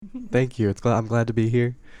Thank you. I'm glad to be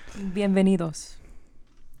here. Bienvenidos.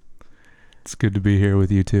 It's good to be here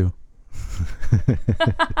with you too.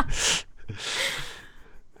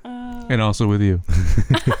 And also with you.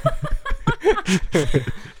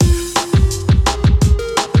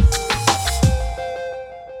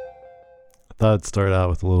 I thought I'd start out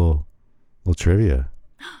with a little trivia.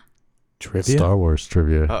 Trivia? Star Wars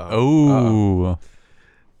trivia. Oh. All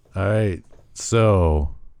right.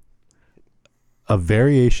 So, a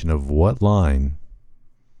variation of what line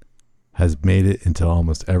has made it into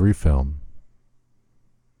almost every film?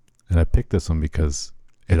 And I picked this one because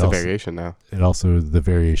It's a variation now. the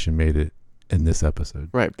variation made it in this episode.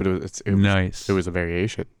 Right, but it was Nice. It was a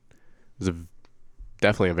variation. It was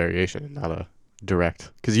definitely a variation, not a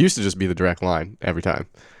direct. Because it used to just be the direct line every time.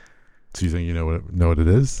 So you think you know what it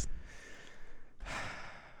is?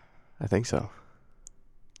 I think so.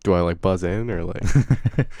 Do I like buzz in or like?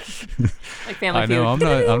 Like Family I Feud.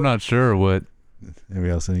 know. I'm not sure what.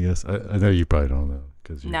 Anybody else any guess? I know you probably don't know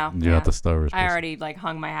because you're No, not the Star Wars person. I already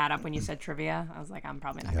hung my hat up when you said trivia. I was like, I'm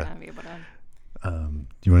probably not gonna be able to. Do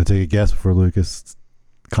you want to take a guess before Lucas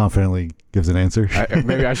confidently gives an answer?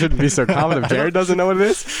 Maybe I shouldn't be so confident if Jared doesn't know what it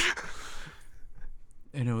is.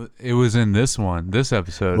 And it was in this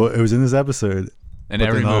episode. Well, it was in this episode, and but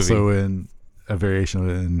every then movie. also in a variation of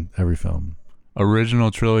it in every film.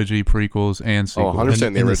 Original trilogy, prequels, and sequels. 100%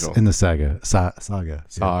 in the original. In the saga. Saga. Saga.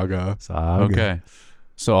 Saga. Okay.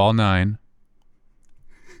 So all 9.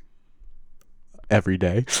 Every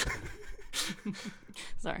day.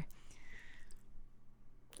 Sorry.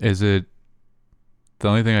 Is it... The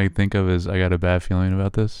only thing I can think of is I got a bad feeling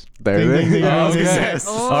about this. There it is. Yes.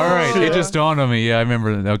 Oh. All right. It just dawned on me. Yeah, I remember.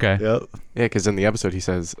 Okay. Yep. Yeah, because in the episode he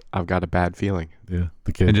says, "I've got a bad feeling." Yeah.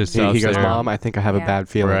 The kid. And just He stops goes, there. "Mom, I think I have a Yeah. bad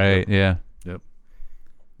feeling." Right. Yeah. Yep.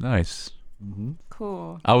 Nice. Mm-hmm.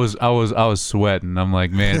 Cool. I was sweating. I'm like,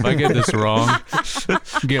 man, if I get this wrong,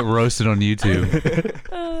 get roasted on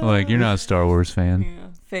YouTube. Like, you're not a Star Wars fan. Yeah,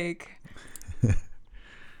 fake.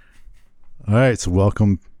 All right. So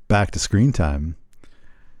welcome back to Screen Time.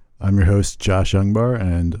 I'm your host, Josh Youngbar,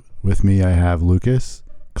 and with me I have Lucas,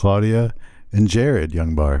 Claudia, and Jared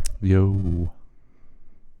Youngbar. Yo.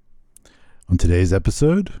 On today's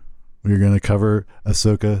episode, we're going to cover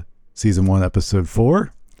Ahsoka Season 1, Episode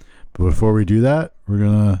 4. But before we do that, we're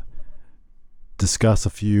going to discuss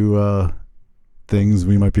a few things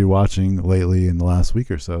we might be watching lately in the last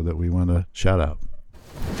week or so that we want to shout out.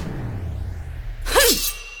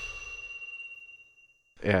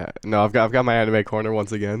 Yeah. No, I've got my anime corner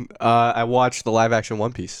once again. I watched the live action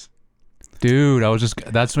One Piece. Dude,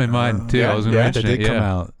 that's my mind too. yeah, I was going to yeah, mention That it. did come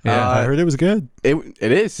Yeah. out. Yeah. I heard it was good. It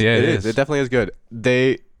is. Yeah, it is. It definitely is good.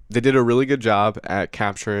 They did a really good job at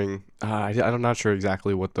capturing. I'm not sure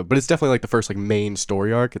exactly but it's definitely like the first like main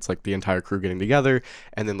story arc. It's like the entire crew getting together,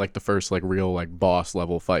 and then like the first like real like boss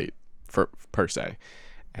level fight per se.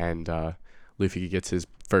 And Luffy gets his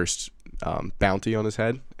first bounty on his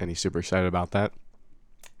head, and he's super excited about that.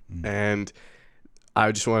 And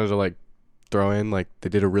I just wanted to like throw in like they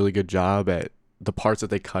did a really good job at the parts that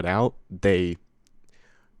they cut out. They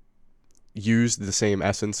used the same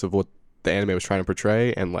essence of what the anime was trying to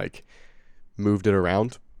portray and like moved it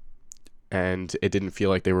around, and it didn't feel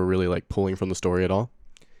like they were really like pulling from the story at all,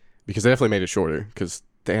 because they definitely made it shorter because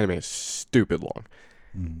the anime is stupid long.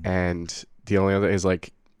 And the only other is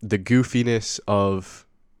like the goofiness of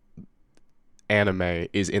anime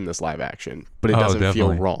is in this live action, but it doesn't feel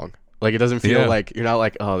definitely. wrong. Like it doesn't feel Yeah. like you're not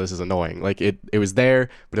like, oh, this is annoying. Like it was there,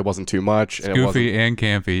 but it wasn't too much. It's And it wasn't, goofy and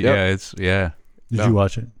campy. Yep. Yeah. Did No. you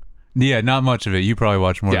watch it? Yeah, not much of it. You probably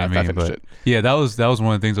watched more yeah, than I me. finished But it. yeah, that was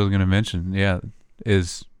one of the things I was going to mention. Yeah,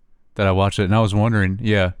 is that I watched it, and I was wondering,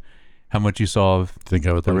 how much you saw of. Think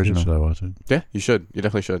I would like it? Original. Should I watch it? Yeah, you should. You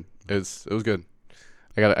definitely should. It was good.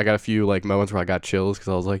 I got a few like moments where I got chills because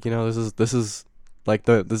I was like, this is like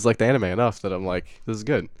the anime enough that I'm like, this is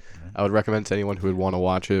good. I would recommend to anyone who would want to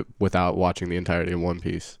watch it without watching the entirety of One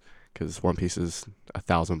Piece, because One Piece is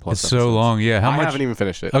 1,000 plus. It's so episodes. long. Yeah, I haven't even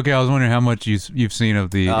finished it. Okay, I was wondering how much you've seen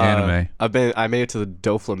of the anime. I made it to the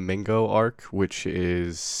Doflamingo arc, which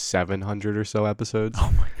is 700 or so episodes.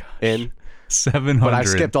 Oh my gosh. In, 700. but I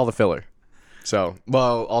skipped all the filler. So,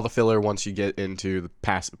 all the filler once you get into the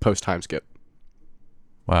post time skip.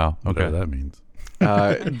 Wow. Whatever Okay. that means.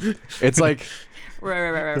 It's like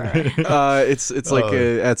Right. it's like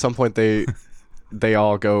at some point they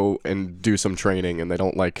all go and do some training, and they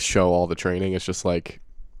don't like show all the training. It's just like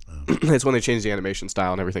it's when they change the animation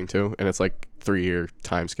style and everything too, and it's like 3-year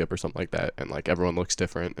time skip or something like that, and like everyone looks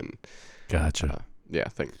different, and Gotcha. yeah.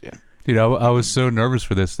 Dude, I was so nervous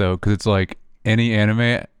for this though, because it's like any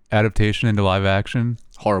anime adaptation into live action.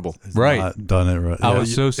 Horrible. It's Right. not done it right. I Yeah,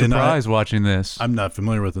 was so surprised watching this. I'm not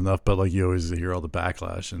familiar with enough, but like you always hear all the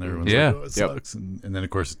backlash, and everyone's Yeah. like, "Oh, it sucks," and then of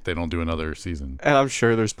course they don't do another season. And I'm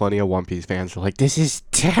sure there's plenty of One Piece fans who are like, this is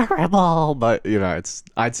terrible. But,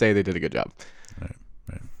 I'd say they did a good job.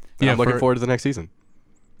 Right. I'm looking forward to the next season.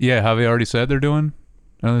 Yeah, have they already said they're doing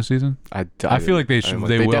another season? I feel like they should.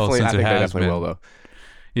 They will, definitely, since I think it they has definitely been. will, though.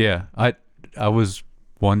 Yeah, I was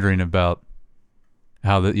wondering about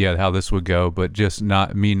how this would go, but just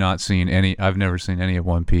not seeing any. I've never seen any of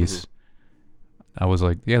One Piece. I was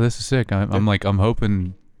like, yeah, this is sick. I'm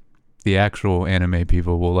hoping the actual anime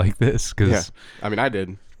people will like this because I mean, I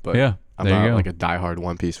did, but yeah, I'm there you not go. like a diehard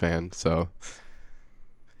One Piece fan, so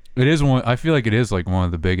It is one. I feel like it is like one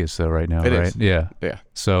of the biggest though right now, It right? is. Yeah. Yeah.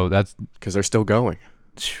 So that's because they're still going,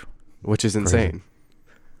 which is insane.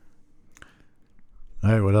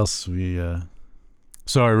 All right, what else we?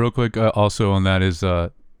 sorry, real quick. Also on that is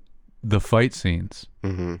the fight scenes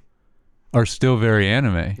Mm-hmm. are still very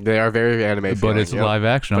anime, They are very anime, but feeling, it's yep. live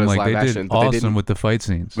action. But I'm it's like, live they action, did but they awesome didn't- with the fight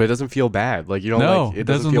scenes. But it doesn't feel bad. Like you don't No, like it it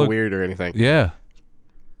doesn't doesn't feel look- weird or anything. Yeah,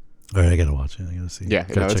 All right, I gotta watch it. I gotta see. Yeah,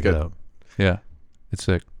 gotta no, it's check good. it out. yeah, it's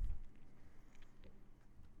sick.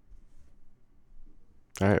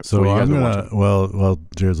 All right. So what you guys I'm been gonna watching? while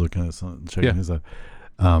Jared's looking at something, checking Yeah. his up.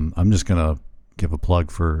 I'm just gonna give a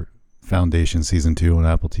plug for Foundation season 2 on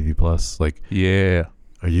Apple TV Plus. Like, Yeah.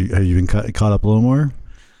 have you been caught up a little more?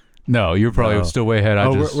 No, you're probably No. still way ahead.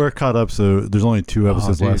 We're caught up. So there's only 2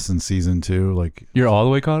 episodes dude. less in season 2. Like, You're all the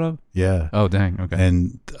way caught up. yeah. Oh dang. Okay.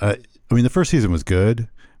 And I mean, the first season was good,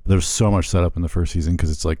 but there was so much setup in the first season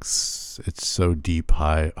because it's like it's so deep,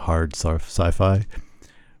 hard sci-fi.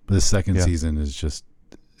 But the second Yeah. season is just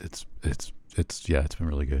it's been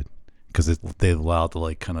really good because they've allowed to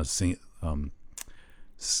like kind of sing,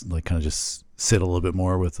 like kind of just sit a little bit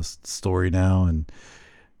more with the story now, and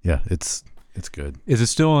yeah, it's good. Is it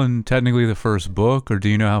still in technically the first book, or do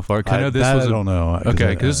you know how far? 'Cause I know this was I don't know. okay,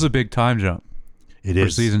 because this is a big time jump. it for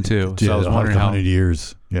is season 2, so Yeah, I was wondering how. 100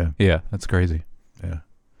 years. Yeah. Yeah, that's crazy. Yeah.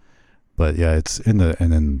 But yeah, it's in the,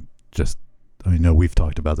 and then just, I know we've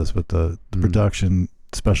talked about this, but the production,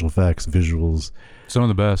 special effects, visuals, Some of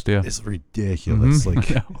the best. Yeah. it's ridiculous. Mhm.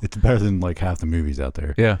 Like, I know. it's better than like half the movies out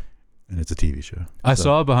there. Yeah. And it's a TV show. I So,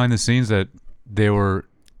 saw behind the scenes that they were,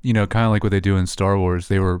 kind of like what they do in Star Wars.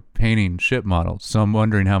 They were painting ship models. So I'm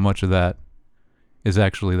wondering how much of that is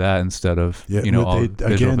actually that instead of, yeah, all but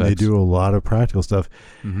they effects. do a lot of practical stuff,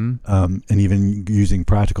 Mm-hmm. and even using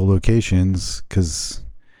practical locations because,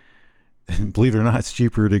 believe it or not, it's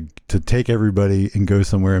cheaper to take everybody and go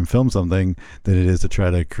somewhere and film something than it is to try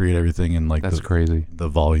to create everything in like That's crazy. the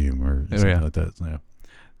volume or Oh, something yeah. like that. Yeah.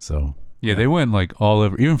 So Yeah, they went like all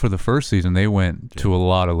over. Even for the first season, they went to a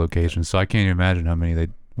lot of locations. So I can't even imagine how many they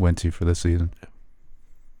went to for this season.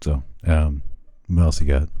 So, what else you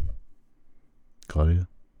got, Claudia?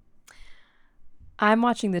 I'm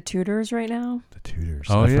watching The Tudors right now. The Tudors.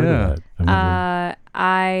 Oh, I've heard of yeah. that. I've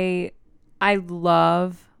never- I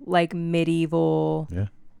love like medieval Yeah.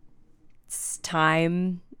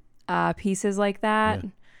 time pieces like that. Yeah.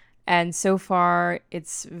 And so far,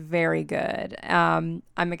 it's very good. I'm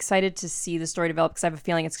excited to see the story develop because I have a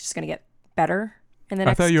feeling it's just going to get better in the I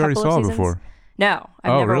next thought you already couple of saw it seasons. before. No,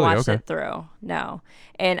 I've Oh, never really? watched Okay. it through. No.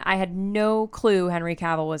 And I had no clue Henry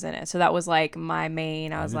Cavill was in it. So that was like my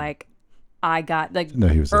main, I was like, I got like No,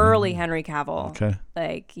 he was in it. early Henry Cavill, Okay.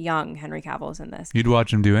 like young Henry Cavill is in this. You'd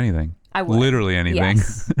watch him do anything. I would. Literally anything.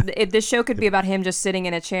 Yes. This show could be about him just sitting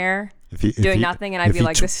in a chair If doing nothing, and I'd if be he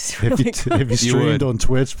like, tw- this is really if good. he streamed would. on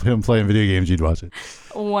Twitch him playing video games, you'd watch it.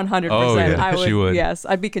 100%. Oh, yeah, I would, she would. Yes,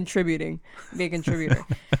 I'd be contributing. Be a contributor.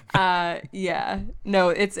 Yeah. No,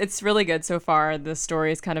 it's really good so far. The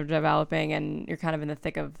story is kind of developing, and you're kind of in the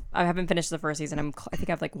thick of. I haven't finished the first season. I think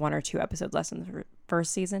I have like 1 or 2 episodes left in the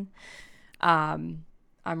first season. I'm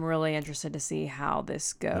really interested to see how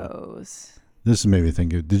this goes. This made me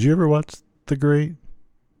think of, did you ever watch The Great?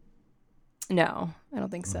 No, I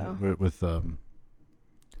don't think so. With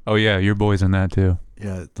Oh, yeah. Your boy's in that too.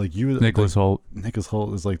 yeah, like you Nicholas Holt. Nicholas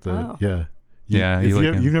Holt is like the Oh. yeah. Yeah, if you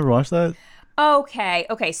like him. you've never watched that?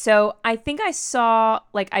 Okay. So I think I saw,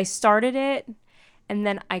 like, I started it and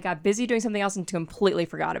then I got busy doing something else and completely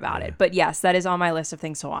forgot about it. But yes, that is on my list of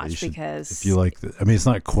things to You watch should- because if you like, I mean, it's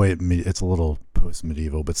not quite. It's a little post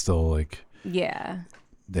medieval, but still like yeah,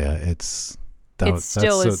 it's. it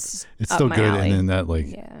still is. It's up still my good, alley. and then that like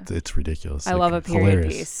Yeah. it's ridiculous. I like, love a period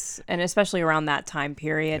hilarious. piece, and especially around that time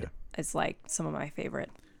period, it's like some of my favorite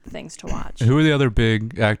things to watch. Who are the other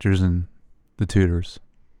big actors in The Tudors?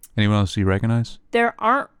 Anyone else you recognize? There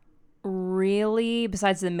aren't really,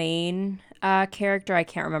 besides the main character. I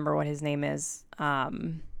can't remember what his name is.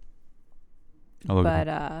 I'll look But it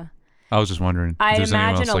up. I was just wondering. I if there's anyone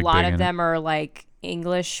imagine else, a like, lot big of in it. them are like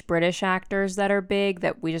English, British actors that are big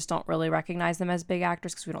that we just don't really recognize them as big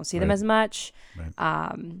actors because we don't see them Right. as much. Right.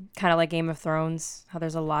 Kind of like Game of Thrones, how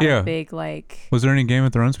there's a lot Yeah. of big like. Was there any Game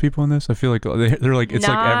of Thrones people in this? I feel like they're like it's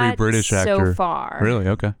like every Not British actor. so far. Really?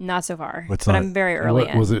 Okay. Not so far. What's but not- I'm very early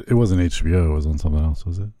in. Was it? It wasn't HBO. It was on something else.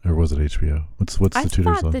 Was it? Or was it HBO? What's I the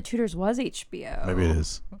Tudors thought on? the Tudors was HBO. Maybe it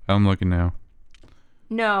is. I'm looking now.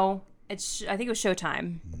 No, I think it was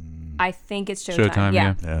Showtime. I think it's Showtime. Showtime,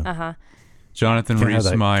 yeah. Yeah. Uh huh. Jonathan Can't have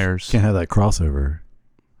Rhys that- Myers. Can't have that crossover.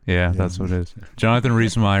 Yeah, that's what it is. Jonathan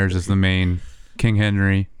Rhys Myers is the main King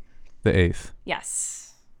Henry VIII.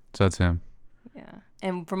 Yes. So that's him. Yeah.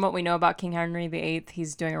 And from what we know about King Henry VIII,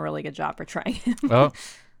 he's doing a really good job portraying him. Oh,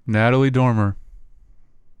 Natalie Dormer.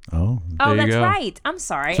 Oh, Oh, There you that's go. right. I'm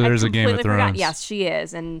sorry. So I there's a Game of completely forgot. Thrones. Yes, she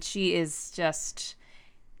is. And she is just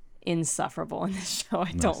insufferable in this show.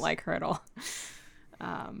 I don't like her at all.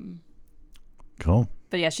 cool.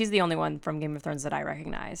 But yeah, she's the only one from Game of Thrones that I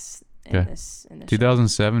recognize in Okay. this show.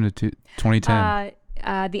 2007 to 2010.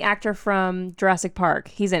 The actor from Jurassic Park,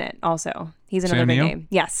 he's in it also. He's another Sam big Neill? name.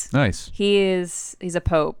 Yes. Nice. He's a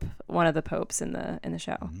pope, one of the popes in the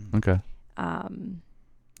show. Okay.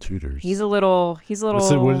 Tudors. He's a little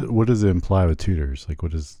What does it imply with Tudors? Like,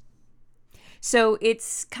 what is? So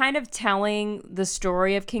it's kind of telling the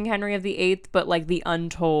story of King Henry of the VIII, but like the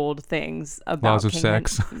untold things about Lots of King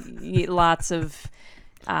sex. Lots of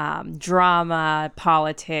drama,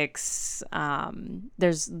 politics.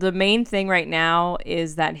 There's the main thing right now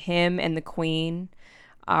is that him and the Queen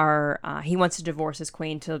are. He wants to divorce his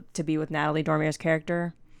Queen to be with Natalie Dormer's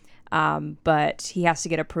character. But he has to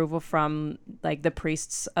get approval from like the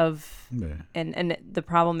priests of, Yeah. and the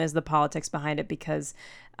problem is the politics behind it because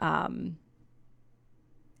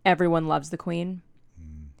everyone loves the Queen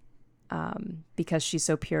because she's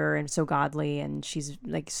so pure and so godly, and she's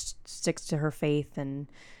like sticks to her faith, and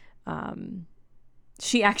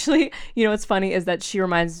she actually, you know, what's funny is that she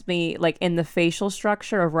reminds me like in the facial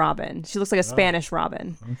structure of Robin. She looks like a Spanish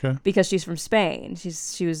Robin. Okay. Because she's from Spain.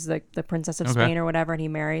 She was like the princess of Okay. Spain or whatever, and he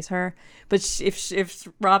marries her. But if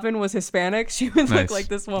Robin was Hispanic, she would look Nice. like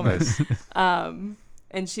this woman. Nice.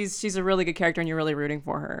 And she's a really good character, and you're really rooting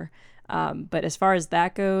for her. But as far as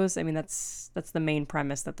that goes, I mean that's the main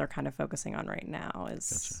premise that they're kind of focusing on right now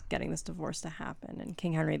is getting this divorce to happen. And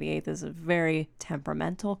King Henry VIII is a very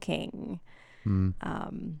temperamental king,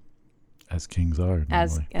 As kings are.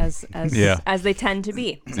 as normally. Yeah. as they tend to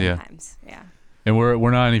be Yeah. sometimes. Yeah. And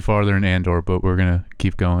we're not any farther in Andor, but we're gonna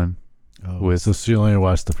keep going. Oh, with- so she only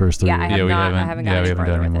watched the first 30. Yeah, I have Yeah, we not. I haven't- haven't yeah, gotten we any haven't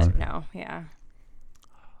further done with any it. No, yeah.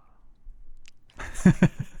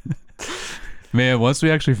 Man, once we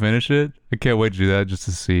actually finish it, I can't wait to do that just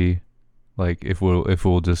to see, like, if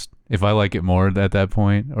I like it more at that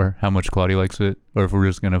point, or how much Claudia likes it, or if we're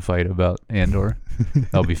just gonna fight about Andor.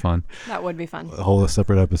 That'll be fun. That would be fun. A whole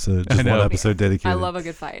separate episode. Just I know. one episode dedicated. I love a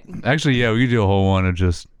good fight. Actually, yeah, we could do a whole one of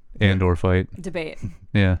just Andor fight. Debate.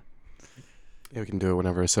 Yeah. Yeah, we can do it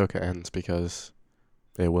whenever Ahsoka ends because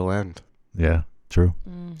it will end. Yeah, true.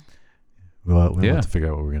 Well, we Yeah. have to figure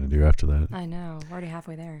out what we're going to do after that. I know. We're already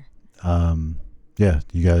halfway there. Yeah,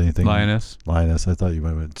 you got anything? Lioness. Lioness, I thought you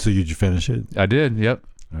might. So you finish it? I did. Yep.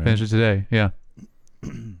 All right. Finished it today. Yeah.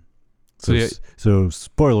 So, yeah. so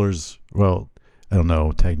spoilers. Well, I don't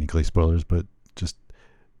know technically spoilers, but just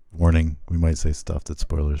warning. We might say stuff that's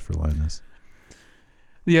spoilers for Lioness.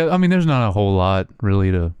 Yeah. I mean, there's not a whole lot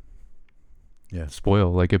really to Yeah,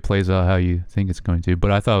 spoil. Like, it plays out how you think it's going to.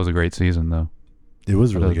 But I thought it was a great season, though. it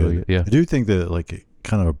was I thought really it was really good. good, yeah. I do think that like it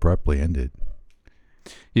kind of abruptly ended.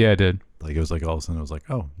 Yeah, it did. Like it was like all of a sudden it was like,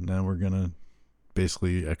 oh, now we're gonna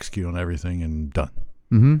basically execute on everything and done.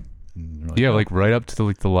 Mm-hmm. And you're Yeah, oh. like right up to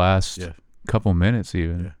the last Yeah. couple minutes,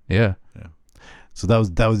 even. Yeah. So that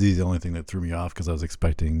was the only thing that threw me off because I was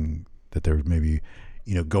expecting that there was maybe,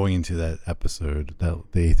 going into that episode, the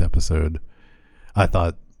 8th episode,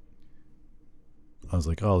 I was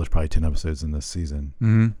like, oh, there's probably 10 episodes in this season,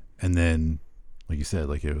 Mm-hmm. and then, like you said,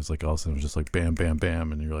 like it was like all of a sudden it was just like bam, bam,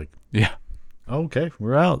 bam, and you're like, Yeah. oh, okay,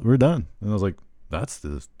 we're out, we're done, and I was like, that's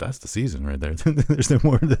the season right there. There's no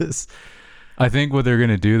more of this. I think what they're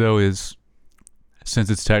gonna do though is, since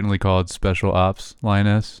it's technically called Special Ops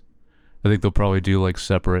Lioness, I think they'll probably do like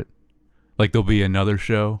separate, like there'll be another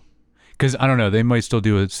show, because I don't know, they might still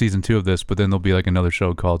do a season 2 of this, but then there'll be like another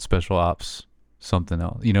show called Special Ops something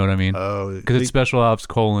else. You know what I mean? Oh, Because it's Special Ops :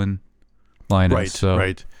 Lioness. right, So.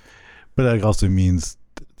 right. But that also means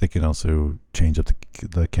they can also change up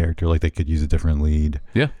the character. Like they could use a different lead.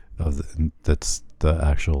 Yeah. That's the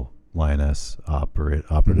actual Lioness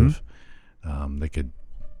operative. They could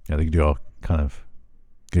do all kind of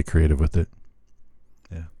get creative with it.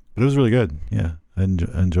 But it was really good. Yeah, I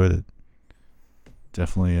enjoyed it.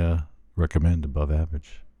 Definitely recommend above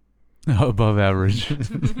average. Above average.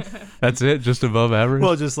 That's it, just above average.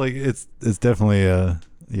 Well, just like it's definitely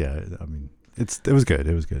yeah. I mean, it was good.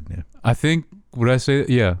 It was good. Yeah. I think would I say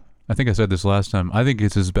yeah. I think I said this last time. I think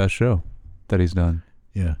it's his best show that he's done.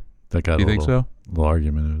 Yeah. That got Do you a think so? little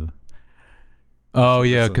argument over the. Oh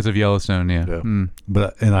yeah, because of Yellowstone. Yeah. Yeah. Mm,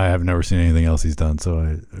 But and I have never seen anything else he's done.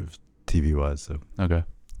 So TV wise, okay.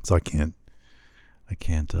 so I can't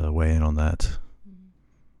weigh in on that.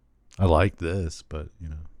 I like this, but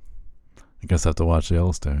I guess I have to watch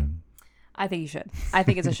Yellowstone. I think you should. I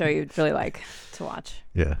think it's a show you'd really like to watch.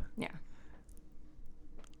 Yeah. Yeah.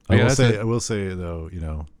 Yeah, I will say though,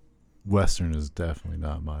 Western is definitely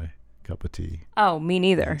not my cup of tea. Oh, me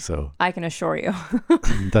neither. So I can assure you.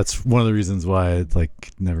 that's one of the reasons why it's like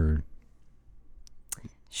never.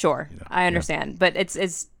 Sure, I understand, but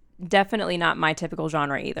it's definitely not my typical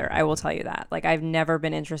genre either. I will tell you that. Like, I've never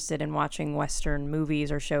been interested in watching Western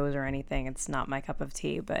movies or shows or anything. It's not my cup of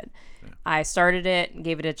tea, but I started it,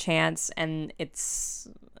 gave it a chance, and it's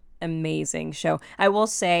amazing show. I will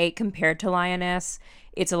say, compared to Lioness,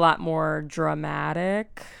 it's a lot more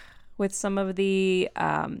dramatic with some of the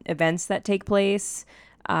events that take place.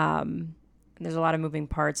 There's a lot of moving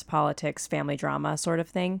parts, politics, family drama sort of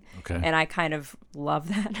thing. Okay. And I kind of love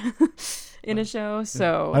that in a show.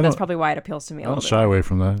 So I that's don't- probably why it appeals to me a I don't little shy bit. away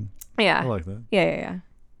from that. Yeah. I like that. Yeah.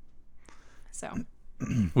 So,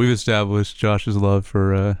 We've established Josh's love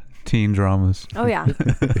for teen dramas. oh yeah.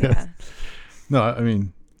 Yeah. No, I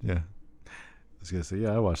mean, yeah. I was gonna say,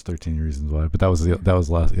 I watched 13 Reasons Why, but that was the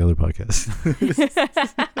other podcast.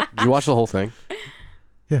 Did you watch the whole thing?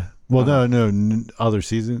 Yeah. Well, no, other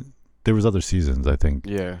season. There was other seasons, I think.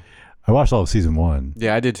 Yeah. I watched all of season 1.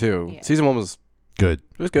 Yeah, I did too. Yeah. Season 1 was Good.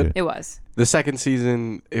 good. Yeah. It was. The second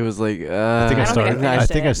season, it was like I think I I don't think I started. I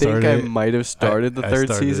finished think I it. started. I it. might have started the I third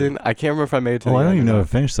started season. I can't remember if I made it to Oh, the I don't end even or know not. if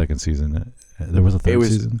I finished second season. There was a third It was.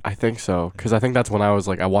 season. I think so, because I think that's when I was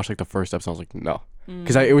like, I watched like the first episode. I was like, no,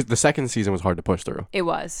 because Mm. it was the second season was hard to push through. It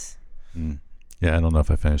was. Mm. Yeah, I don't know if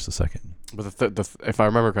I finished the second. But if I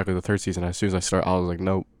remember correctly, the third season, as soon as I started, I was like,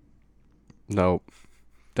 nope,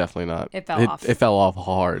 definitely not. It fell off. It fell off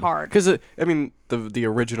hard. Hard. Because I mean, the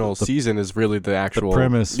original season is really the actual The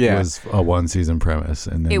premise was a one season premise,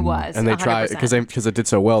 and then It was. and they tried 100%. because it did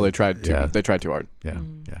so well. They tried too. Yeah. They tried too hard. Yeah,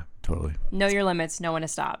 yeah, totally. Know your limits. Know when to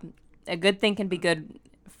stop. A good thing can be good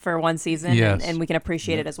for one season, Yes. and we can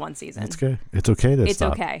appreciate it as one season. It's good. It's okay to It's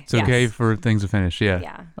stop. okay. It's okay for things to finish. Yeah.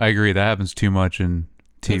 Yeah. I agree. That happens too much in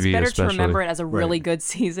TV, It's better especially. to remember it as a really Right. good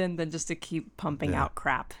season than just to keep pumping Yeah. out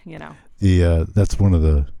crap. That's one of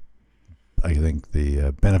the, I think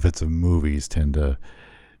the benefits of movies tend to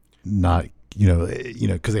not,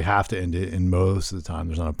 because they have to end it, and most of the time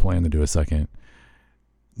there's not a plan to do a second.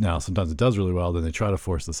 Now, sometimes it does really well, then they try to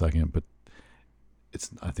force the second, but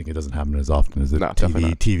I think it doesn't happen as often as it. No, definitely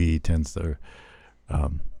not. TV tends to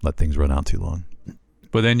let things run out too long.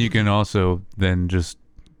 But then you can also then just,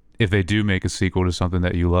 if they do make a sequel to something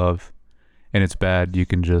that you love and it's bad, you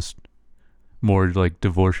can just more like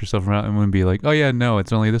divorce yourself from it and be like, oh yeah, no,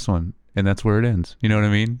 it's only this one. And that's where it ends. You know what I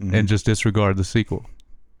mean? Mhm. And just disregard the sequel.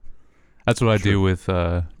 That's what I do with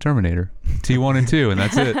Terminator. T1 and 2, and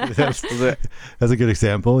that's it. That's a good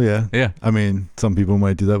example, yeah. Yeah. I mean, some people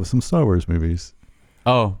might do that with some Star Wars movies.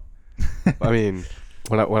 Oh, I mean,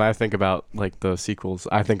 when I think about like the sequels,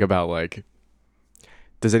 I think about like,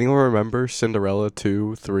 does anyone remember Cinderella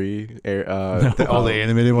 2, 3? All the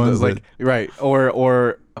animated ones, like right,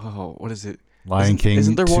 or what is it? Lion King.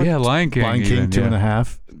 Isn't there one? yeah, Lion King. Lion King even,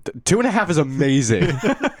 2.5. 2.5 is amazing.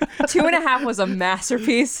 2.5 was a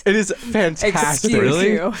masterpiece. It is fantastic. Excuse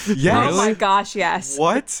Really? you. Yes. Oh my gosh, yes.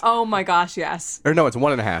 What? Oh my gosh, yes. Or no, it's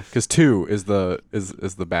 1.5 because 2 is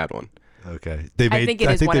the bad one. Okay. I think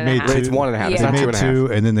it is they 1.5. made two. It's 1.5. It's Yeah. not They made 2.5.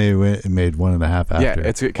 2, and then they went and made 1.5 after. Yeah,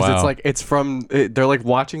 it's because Wow. it's like it's from. They're like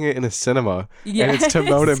watching it in a cinema, and Yes. it's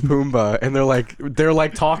Timon and Pumbaa, and they're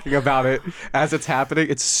like talking about it as it's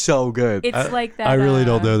happening. It's so good. It's like that. I really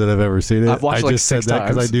don't know that I've ever seen it. I've watched I like just said 6 that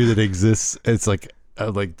because I times. knew that it exists. It's like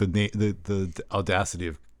the audacity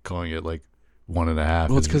of calling it like 1.5.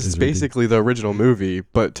 Well, it's because it's basically the original movie,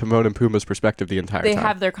 but Timon and Pumbaa's perspective the entire They time.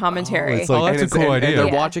 have their commentary. it's like- Oh, that's and a cool and idea. they're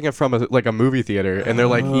Yeah. watching it from a movie theater, and they're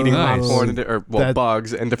like eating nice. popcorn or That-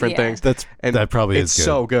 bugs and different Yeah. things. that probably it's is good.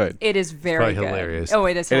 so good. It is very probably good. hilarious. Oh,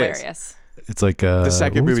 it is It is. hilarious. It's like The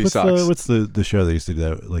second movie sucks. What's the show that used to do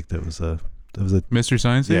that? Like that was a Mystery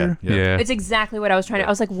Science Yeah, Theater? yeah. It's exactly what I was trying to. I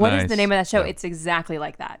was like, what is the Nice. name of that show? Yeah. It's exactly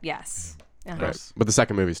like that. Yes. Right. But the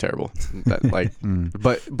second movie's terrible. That, like, Mm.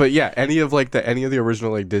 but yeah, any of the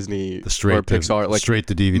original like Disney The straight or Pixar, like straight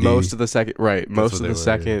to DVD. most of the second, right? Most what of they the were,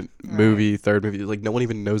 second movie, third movie, like no one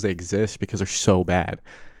even knows they exist because they're so bad.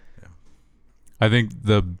 I think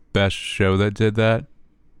the best show that did that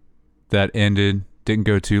ended, didn't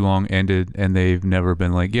go too long, ended, and they've never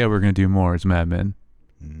been like, yeah, we're going to do more. It's Mad Men.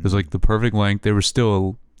 It was like the perfect length. There were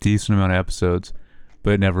still a decent amount of episodes,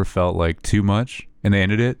 but it never felt like too much, and they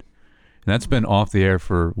ended it. And that's been off the air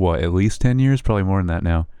for, what, at least 10 years? Probably more than that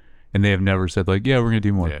now. And they have never said, like, yeah, we're going to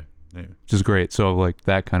do more. Yeah. Which is great. So, like,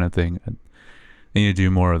 that kind of thing. They need to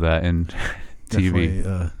do more of that in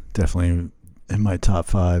TV. Definitely in my top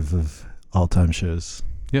 5 of all-time shows.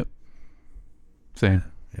 Same.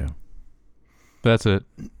 Yeah. That's it.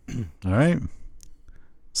 All right.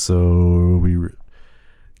 So we're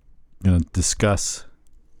going to discuss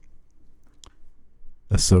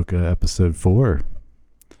Ahsoka episode 4.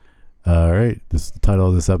 All right. The title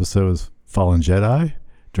of this episode is Fallen Jedi,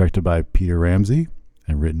 directed by Peter Ramsey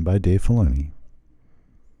and written by Dave Filoni.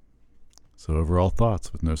 So overall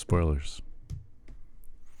thoughts with no spoilers.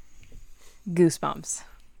 Goosebumps.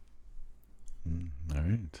 All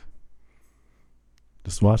right.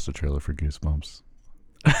 Just watch the trailer for Goosebumps.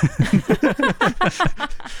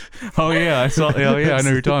 Oh, yeah. I saw. Oh, yeah. I know what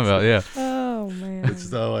you're talking about. Yeah. Oh man.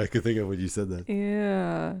 That's all I could think of when you said that.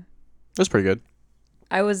 Yeah. That's pretty good.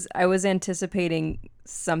 I was anticipating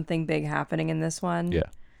something big happening in this one. Yeah.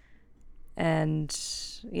 And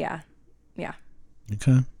yeah.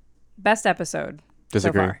 Okay. Best episode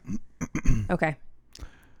Disagree. so far. Okay.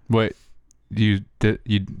 Wait. You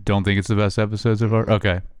don't think it's the best episode so far?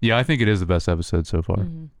 Okay. Yeah, I think it is the best episode so far.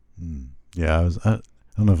 Mm-hmm. Yeah, I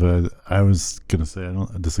don't know if I was gonna say I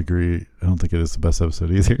disagree. I don't think it is the best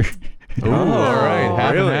episode either. Ooh, all right.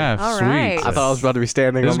 Half really? and half. All Sweet. right. I thought I was about to be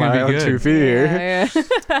standing This on is gonna my be own good. 2 feet here. Yeah.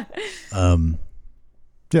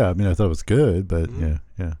 Yeah, I mean I thought it was good, but Mhm.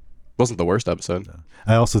 yeah. Wasn't the worst episode.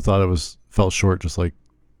 I also thought it felt short, just like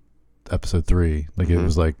episode 3. Like it Mhm.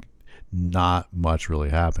 was like not much really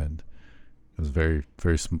happened. It was very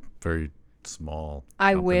very small.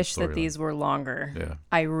 I jump in wish that storyline. these were longer. Yeah.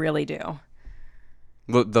 I really do.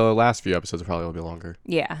 Well, the last few episodes are probably a little bit longer.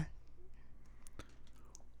 Yeah.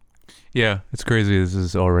 Yeah, it's crazy. This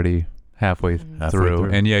is already halfway Mhm. Halfway through.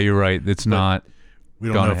 And yeah, you're right. It's But not. We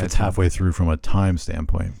don't gone know if ahead it's to- halfway through from a time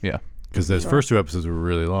standpoint. Yeah. Because those Sure. first 2 episodes were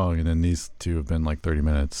really long, and then these 2 have been like 30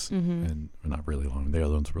 minutes, Mm-hmm. and well, not really long. The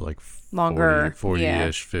other ones were like Longer.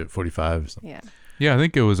 40-ish, 45. Something. Yeah. Yeah, I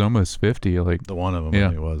think it was almost 50. Like, The one of them, Yeah. I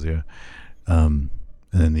think it was, yeah. And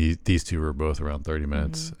then these 2 were both around 30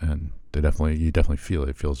 minutes, and you definitely feel it.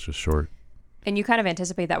 It feels just short. And you kind of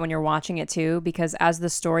anticipate that when you're watching it too, because as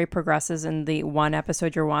the story progresses in the one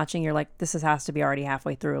episode you're watching, you're like, this has to be already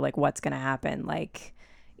halfway through. Like, what's going to happen? Like,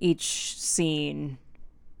 each scene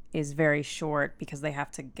is very short because they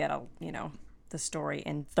have to get the story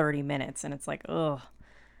in 30 minutes. And it's like, ugh,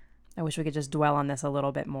 I wish we could just dwell on this a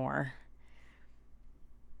little bit more.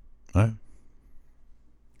 All right.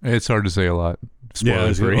 it's hard to say a lot.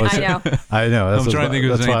 Spoiler free. well, I know. I know. I'm trying to think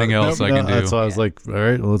if there's anything else I can do. That's why I was Yeah. like, all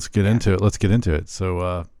right, well, let's get into it.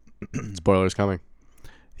 So, Spoilers coming.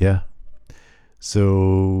 yeah.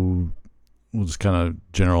 So we'll just kind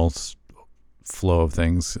of general flow of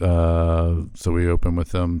things. So we open with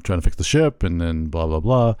them trying to fix the ship, and then blah blah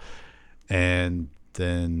blah, and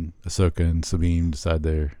then Ahsoka and Sabine decide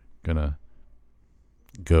they're gonna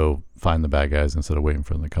go find the bad guys instead of waiting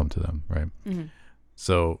for them to come to them, right? Mm-hmm.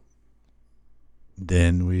 So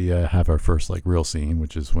then we have our first like real scene,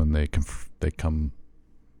 which is when they confront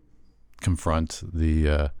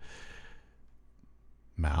the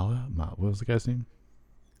what was the guy's name?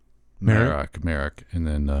 Merrick, and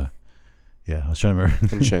then yeah, I was trying to remember.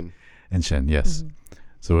 And Shin. And Shin, yes.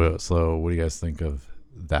 Mm-hmm. So what do you guys think of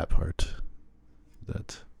that part?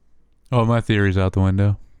 Oh, my theory's out the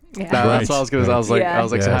window. Yeah. No, that's what I was gonna. I was like, Yeah.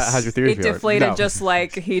 so Yes. how's your theory? It feel? deflated No. just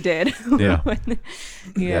like he did. Yeah.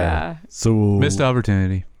 Yeah. So Missed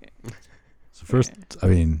opportunity. So first, I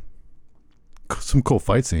mean, some cool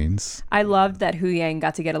fight scenes. I loved that Hu Yang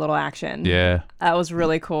got to get a little action. Yeah. That was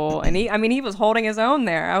really cool. And he was holding his own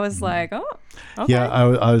there. I was like, oh, okay. Yeah, I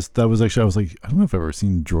was like, I don't know if I've ever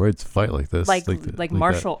seen droids fight like this. like that.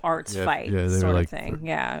 martial arts Yeah, fight yeah, they were sort like- of thing.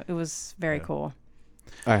 Yeah, it was very Yeah. cool.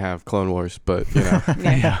 I have Clone Wars, but you know.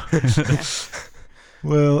 Yeah.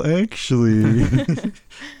 Well, actually,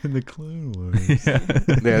 in the Clone Wars. Yeah.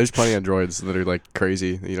 Yeah, there's plenty of droids that are like crazy.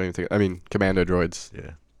 You don't even think. I mean, commando droids.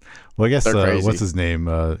 Yeah. Well, I guess They're crazy. what's his name?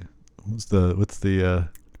 What's the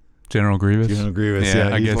General Grievous. General Grievous? Yeah,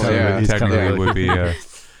 I he's guess kind of- yeah, he's kind of technically it like- would be.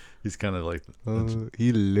 He's kind of like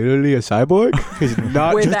He literally a cyborg. He's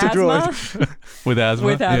not With just a asthma? droid. With asthma.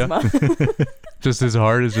 With asthma. Yeah. Just his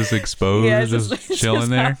heart is just exposed, Yeah, it's just it's chilling just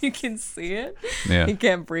there. how you can see it. Yeah. He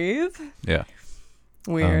can't breathe. Yeah.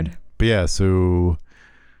 Weird. But yeah, so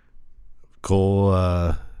cool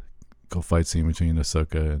fight scene between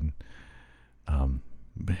Ahsoka and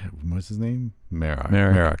what's his name?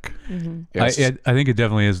 Merrick. Mhm. Yes. I think it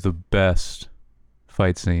definitely is the best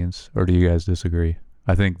fight scenes. Or do you guys disagree?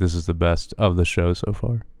 I think this is the best of the show so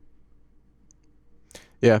far.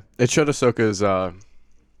 Yeah, it showed Ahsoka's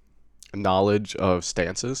knowledge of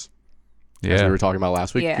stances, as Yeah. we were talking about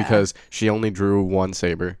last week, Yeah. because she only drew one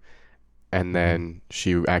saber, and then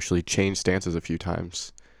she actually changed stances a few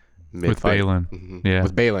times. With Mid-fight. Balin. Mhm. Yeah.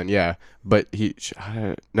 With Balin, yeah. But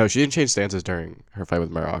no, she didn't change stances during her fight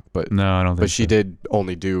with Marok, but No, I don't think but she so. did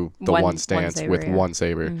only do the One one stance saber, with yeah. one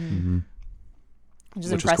saber. Mhm. Mm-hmm. Which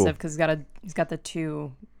is Which was cool. impressive because he's got the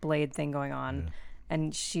two blade thing going on,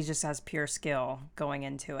 and she just has pure skill going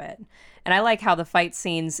into it. And I like how the fight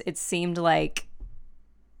scenes. It seemed like,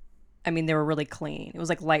 I mean, they were really clean. It was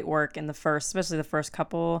like light work in the first, especially the first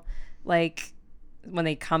couple. Like when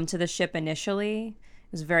they come to the ship initially,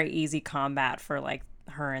 it was very easy combat for like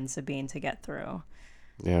her and Sabine to get through.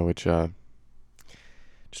 Yeah, which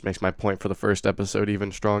just makes my point for the first episode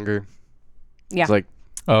even stronger. Yeah, It's like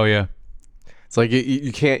Oh, yeah.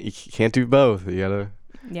 you can't do both. You gotta.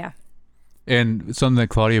 yeah, And something that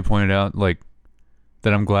Claudia pointed out, like,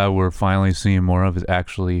 that I'm glad we're finally seeing more of is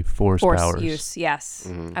actually force powers. use. Yes,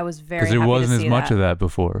 Mhm. I was very Because there happy to wasn't as see much that. of that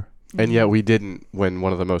before. And yet we didn't when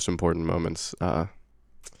one of the most important moments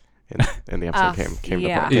in the episode yeah. came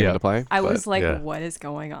Yeah. into play. I but- was like, yeah. what is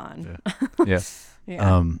going on? Yeah.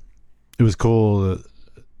 Yeah. It was cool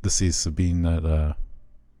to see Sabine that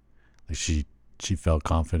like she felt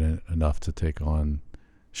confident enough to take on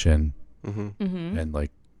Shin Mhm. Mm-hmm. and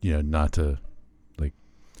like not to like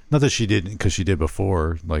not that she didn't because she did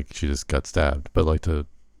before, like she just got stabbed, but like to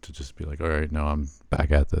just be like, all right, now I'm back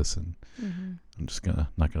at this and Mm-hmm. I'm just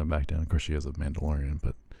not gonna back down. Of course she is a Mandalorian,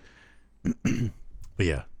 but but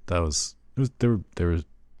yeah, they were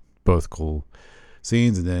both cool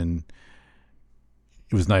scenes. And then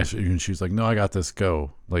it was nice when she was like, no, I got this,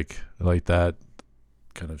 go. Like that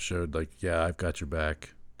kind of showed like, yeah, I've got your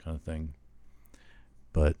back kind of thing.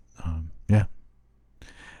 But yeah,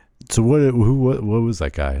 so what was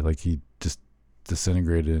that guy like? He just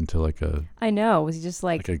disintegrated into like a I know. Was he just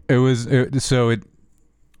like, It was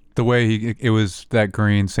the way it was that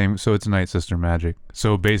green same. So it's Night Sister magic.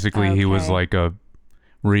 So basically, he was Okay. like a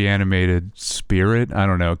reanimated spirit. I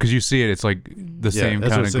don't know, because you see it. It's like the same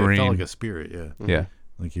that's kind what I'm of saying, green. It felt like a spirit, yeah. Yeah,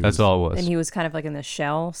 Like he that's was, all it was. and he was kind of like in the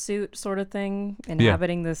shell suit sort of thing,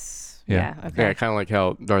 inhabiting this. Yeah. Yeah. Okay. Yeah, kind of like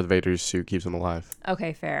how Darth Vader's suit keeps him alive.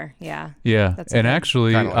 Okay. Fair. Yeah. Yeah, That's and good.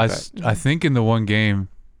 actually, Kinda like I that. think in the one game,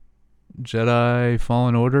 Jedi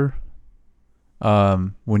Fallen Order,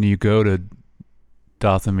 when you go to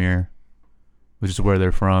Dothamir, which is where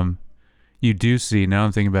they're from, you do see. Now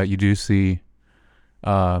I'm thinking about you do see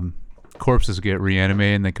corpses get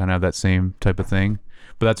reanimated, and they kind of have that same type of thing.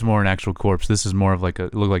 But that's more an actual corpse. This is more of like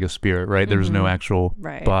it looked like a spirit, right? There was no Mhm. actual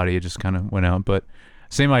Right. body; it just kind of went out. But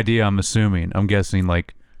same idea. I'm assuming. I'm guessing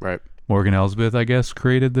like Right. Morgan Elsbeth, I guess,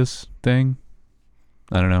 created this thing.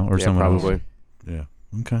 I don't know, or Yeah, someone else. probably. yeah.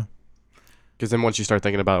 Okay. Because then once you start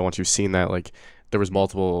thinking about it, once you've seen that, like there was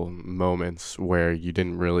multiple moments where you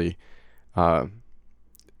didn't really, like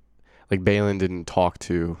Balin didn't talk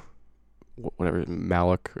to whatever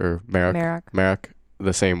Marek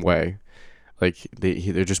the same way. Like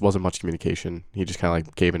there just wasn't much communication. He just kind of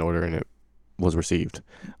like gave an order and it was received.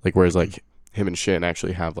 Like whereas like him and Shin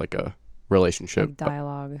actually have like a relationship. Like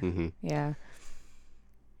dialogue. Mm-hmm. Yeah.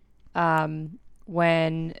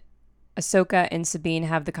 When Ahsoka and Sabine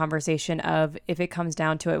have the conversation of, if it comes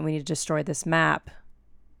down to it, we need to destroy this map.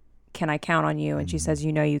 Can I count on you? And she says,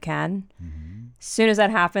 you know you can. As soon as that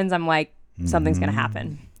happens, I'm like, something's going to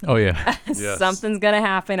happen. Oh yeah, Yes. Something's going to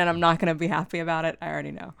happen, and I'm not going to be happy about it. I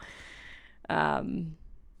already know.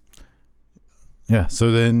 Yeah.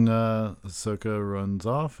 So then Ahsoka runs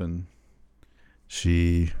off and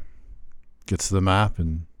she gets to the map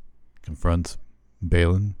and confronts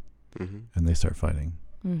Balin, Mm-hmm. and they start fighting.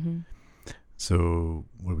 Mm-hmm. So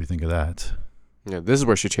what do we think of that? Yeah, this is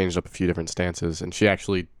where she changed up a few different stances, and she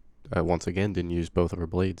actually, once again, didn't use both of her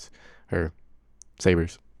blades, her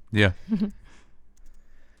sabers. yeah.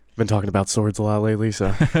 Been talking about swords a lot lately,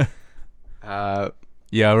 so.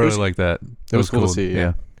 Yeah, I really was- like that. it was cool to see,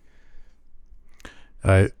 yeah.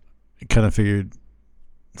 I kind of figured.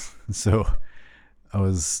 So I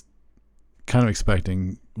was kind of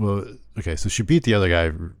expecting. Well, okay, so she beat the other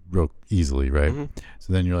guy real easily, right? Mhm.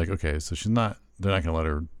 So then you're like, okay, so they're not gonna let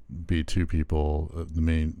her be two people, some of the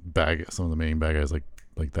main bad guys like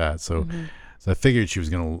that. So, so I figured she was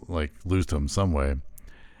gonna like lose to him some way,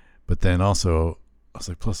 but then also I was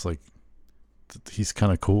like, plus like he's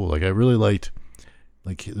kind of cool. Like I really liked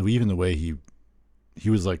like even the way he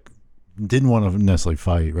was like didn't want to necessarily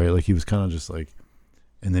fight, right? Like he was kind of just like,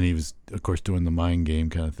 and then he was of course doing the mind game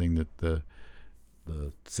kind of thing that the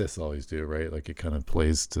Sith always do, right? Like it kind of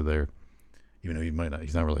plays to their, even though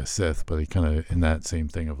he's not really a Sith, but he kind of in that same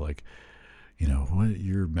thing of like, you know, what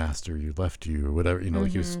your master, you left you or whatever, you know,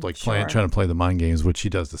 like he was like trying to play the mind games, which he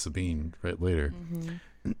does to Sabine right later.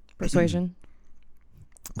 Persuasion.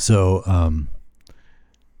 So,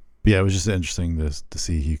 but yeah, it was just interesting to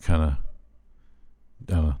see he kind of,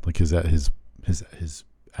 like his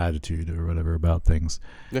attitude or whatever about things.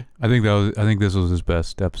 Yeah, I think this was his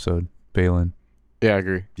best episode, Balin. yeah, I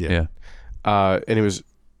agree. Yeah. And it was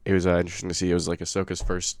interesting to see. It was like Ahsoka's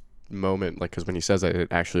first moment, like because when he says that, it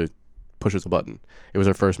actually pushes a button. It was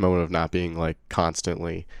her first moment of not being like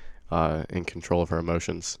constantly in control of her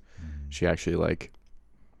emotions. She actually like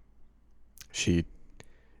it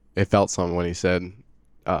felt something when he said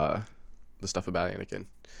the stuff about Anakin.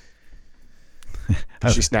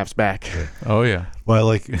 She snaps back. Oh yeah. Well,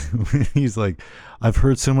 like he's like, I've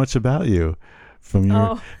heard so much about you from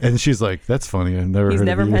your, and she's like, that's funny. I've never He's heard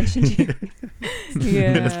never of you. mentioned you.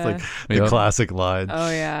 Yeah. That's like the classic line. Oh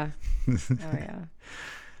yeah. Oh yeah.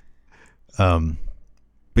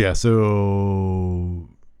 But yeah, so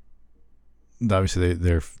obviously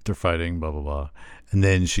they're fighting, blah blah blah, and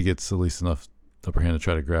then she gets at least enough upper hand to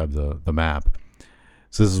try to grab the map.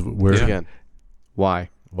 So this is where Again, why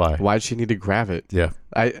did she need to grab it? Yeah,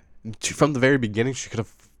 from the very beginning she could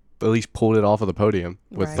have at least pulled it off of the podium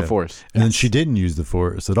with the Force. and then she didn't use the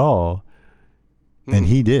Force at all, and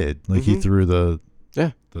he did. Like he threw the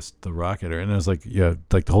rock at her, and I was like, yeah,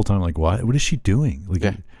 like the whole time, like, what is she doing? Like,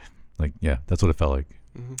 that's what it felt like.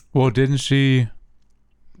 Well, didn't she?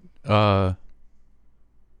 Didn't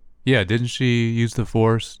she use the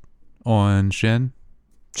Force on Shin?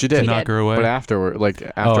 She did to knock her away, but afterward, like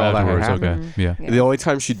after all that had happened, okay, yeah. The only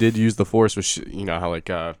time she did use the Force was, you know how like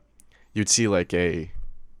you'd see like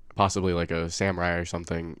possibly like a samurai or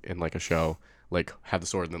something in like a show, like have the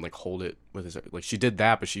sword and then like hold it with his, like she did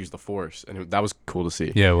that, but she used the Force, and that was cool to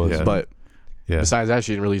see. Yeah, it was. But besides that,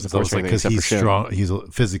 she didn't really use the Force because he's strong. He's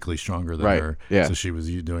physically stronger than her. Yeah. So she was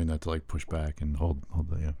doing that to like push back and hold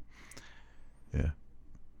the yeah.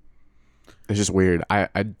 It's just weird. I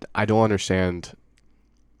don't understand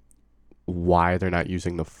why they're not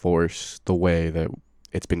using the Force the way that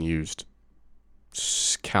it's been used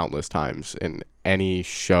countless times in any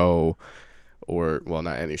show, or well,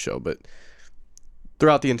 not any show, but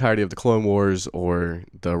throughout the entirety of the Clone Wars or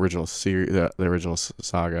the original series, the original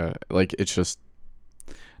saga. Like it's just.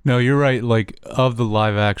 No, you're right. Like of the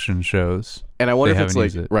live action shows, and I wonder if it's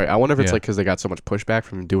like it. right. I wonder if it's like because they got so much pushback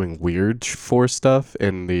from doing weird Force stuff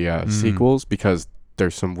in the sequels, because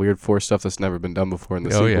there's some weird Force stuff that's never been done before in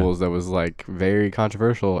the sequels that was like very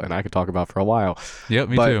controversial, and I could talk about for a while. Yep,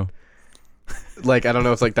 me too. Like I don't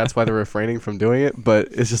know if like that's why they're refraining from doing it, but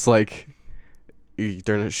it's just like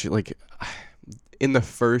like in the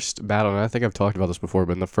first battle, and I think I've talked about this before,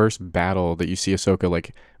 but in the first battle that you see Ahsoka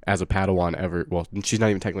like as a Padawan ever, well, she's not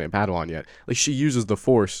even technically a Padawan yet. Like she uses the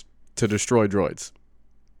Force to destroy droids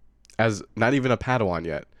as not even a Padawan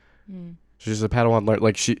yet. She's just a Padawan,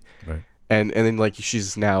 like she, and then like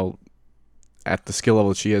she's now at the skill level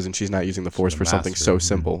that she is, and she's not using the Force for something so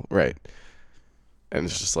simple, right? And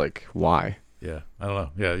it's just like, why? Yeah, I don't know.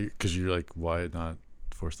 Yeah, because you're like, why not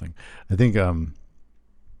Force thing? I think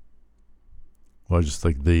well, just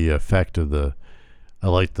like the effect of I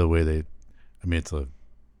like the way they, I mean, it's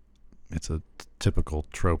a typical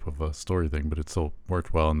trope of a story thing, but it still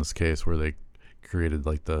worked well in this case where they created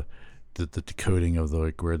like the decoding of the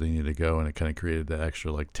like where they need to go, and it kind of created that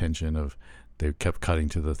extra like tension of they kept cutting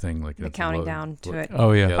to the thing, like the counting down to it.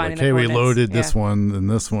 Oh yeah, like hey, we loaded this one and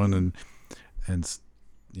this one, and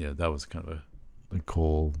yeah, that was kind of a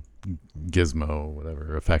cool gizmo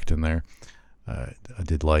whatever effect in there. I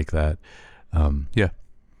did like that. But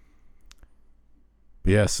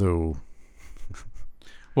yeah, so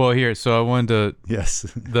well, here, so I wanted to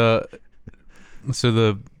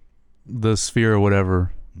the sphere or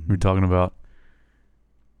whatever we're talking about.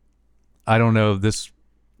 I don't know if this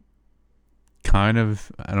I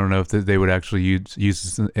don't know if they would actually use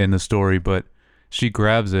this in the story, but she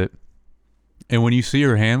grabs it, and when you see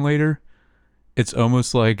her hand later, it's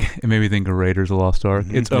almost like it made me think of Raiders of the Lost Ark.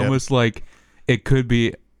 It's almost like it could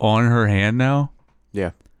be on her hand now.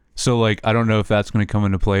 Yeah. So like I don't know if that's going to come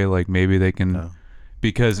into play. Like maybe they can No.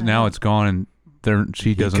 because now it's gone and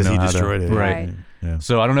she doesn't know Because he how destroyed to it. Right. Yeah.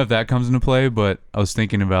 So I don't know if that comes into play, but I was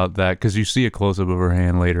thinking about that because you see a close up of her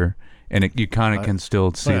hand later, and you kind of can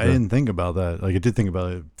still see. I didn't think about that. Like I did think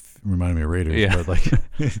about it. Reminded me of Raiders. Yeah. But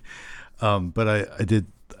like, but I did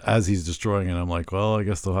as he's destroying it. I'm like, well, I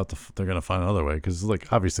guess they'll have to. They're gonna find another way because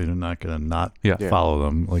like obviously they're not gonna not Yeah. follow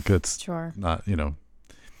them. Like it's Sure. not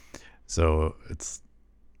So it's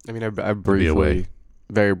I mean, I be a way.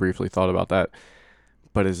 very briefly thought about that,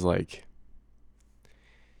 but it's like,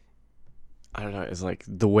 I don't know. It's like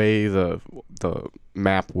the way the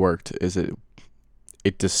map worked is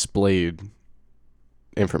it displayed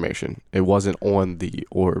information. It wasn't on the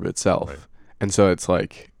orb itself, Right. and so it's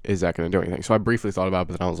like, is that going to do anything? So I briefly thought about it,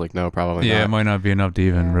 but then I was like, no, probably Yeah, not. it might not be enough to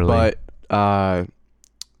even Yeah. really. But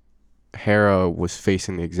Hera was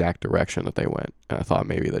facing the exact direction that they went, and I thought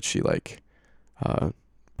maybe that she like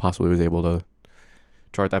possibly was able to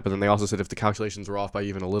chart that. But then they also said if the calculations were off by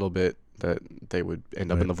even a little bit, that they would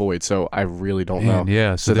end up in Right. the void. So I really don't Man, know.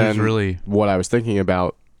 yeah. So there's then really what I was thinking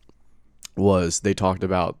about was they talked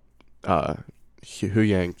about Hu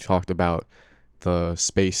Yang talked about the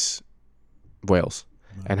space whales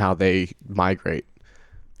and how they migrate.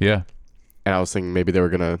 yeah. And I was thinking maybe they were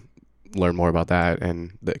gonna learn more about that,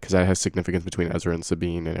 and because that has significance between Ezra and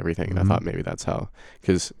Sabine and everything. And Mhm. I thought maybe that's how,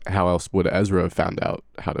 because how else would Ezra have found out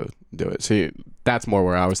how to do it? See, that's more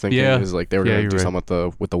where I was thinking Yeah. is like they were Yeah, gonna you're do right.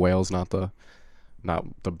 something with the whales, not the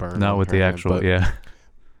burn, Not on with her the hand, actual. but, Yeah.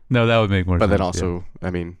 No, that would make more but sense. then also, I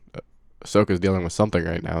mean, Ahsoka's dealing with something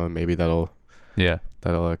right now, and maybe that'll Yeah.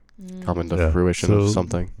 come into Yeah. fruition So- of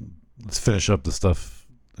something. let's finish up the stuff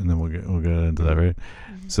and then we'll get into that, right?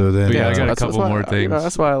 So then But yeah, I got a that's couple why- more things.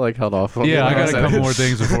 That's why I like held off. on Yeah, I got a the- couple more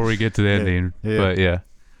things before we get to the Yeah. ending. Yeah. But yeah.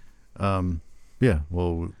 Yeah.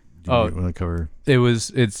 Well, do you Oh. want to cover? It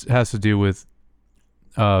has to do with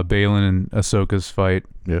Balin and Ahsoka's fight.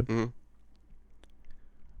 Mhm.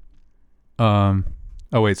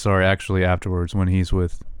 Oh wait, sorry. Actually, afterwards when he's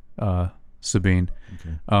with Sabine.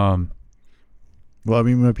 Okay. Um, Well, I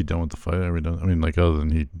mean, we might be done with the fight. Are we done? I mean, like other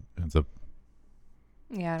than he ends up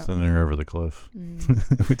Yeah. I don't, sending her over the cliff,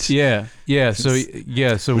 which yeah, yeah. So It's-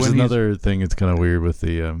 yeah, so which is when he's, another thing. It's kind of weird with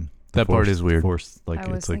the that part is weird. Force, like I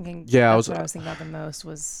was it's like thinking. Yeah, I that's was- what I was thinking about the most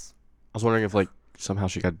was. I was wondering if like somehow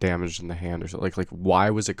she got damaged in the hand or something. Like why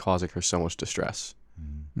was it causing her so much distress?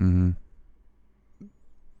 Mm-hmm.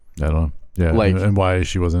 I don't know. Yeah, Like- and why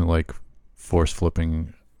she wasn't like force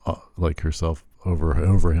flipping like herself over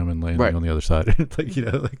him and landing Right. on the other side. Like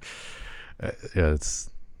like yeah, it's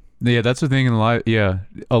Yeah, that's the thing in live. Yeah,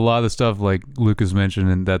 a lot of the stuff like Lucas mentioned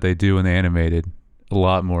and that they do in the animated, a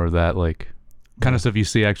lot more of that like kind of stuff you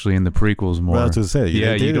see actually in the prequels more. well, that's what I say.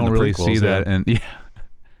 Yeah, you don't really see that, and yeah,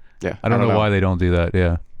 Yeah, I don't know why they don't do that.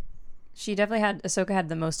 Yeah, She definitely Ahsoka had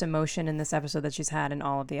the most emotion in this episode that she's had in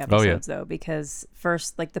all of the Oh, yeah. episodes, though, because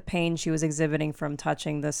first, like the pain she was exhibiting from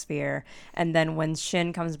touching the sphere, and then when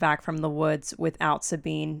Shin comes back from the woods without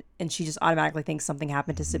Sabine, and she just automatically thinks something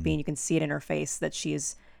happened to Sabine, you can see it in her face that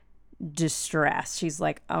she's distressed. She's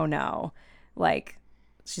like, "Oh no," like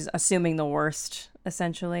she's assuming the worst,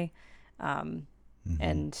 essentially.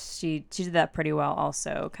 And she did that pretty well,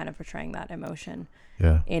 also kind of portraying that emotion.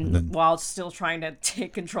 yeah. While still trying to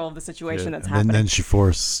take control of the situation that's and happening. then she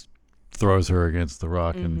throws her against the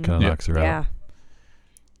rock and kind of Yeah. knocks her yeah. out.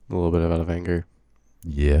 A little bit out of anger.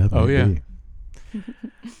 Yeah. Oh, yeah. maybe.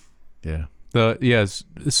 Yeah. Yes.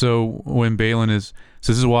 So when Balin is,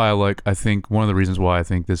 so this is why I think one of the reasons why I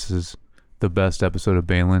think this is the best episode of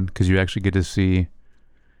Balin, because you actually get to see,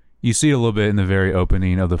 you see it a little bit in the very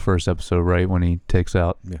opening of the first episode, right when he takes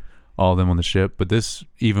out Yeah. all of them on the ship. But this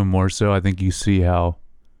even more so, I think you see how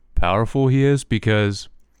powerful he is, because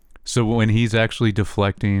so when he's actually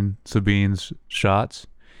deflecting Sabine's shots,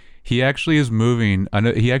 he actually is moving. I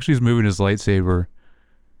know he actually is moving his lightsaber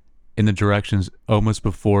in the directions almost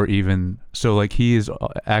before even. So like he is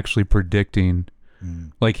actually predicting,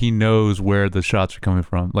 like he knows where the shots are coming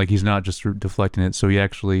from. Like he's not just deflecting it. So he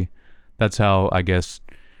actually, that's how I guess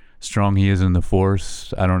strong he is in the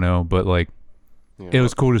Force. I don't know, but like Yeah. it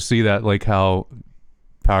was cool to see that, like how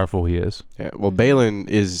powerful he is. Yeah. Well, Balin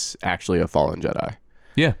is actually a fallen Jedi.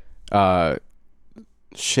 Yeah.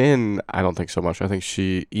 Shin, I don't think so much. I think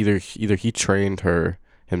she either he trained her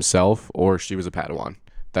himself or she was a Padawan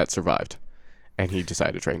that survived, and he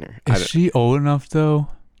decided to train her. Is she old enough though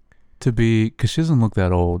to be? Because she doesn't look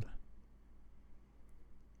that old.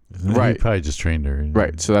 Right. He probably just trained her.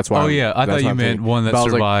 Right. So that's why. Oh yeah, I thought you meant one that But I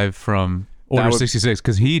was like, survived from Order that would- 66,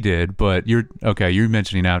 because he did. But you're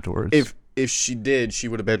mentioning afterwards. If she did, she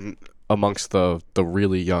would have been amongst the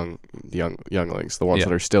really younglings, the ones Yeah.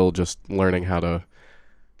 that are still just learning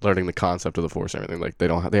the concept of the Force and everything. Like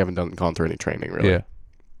they haven't gone through any training really. Yeah.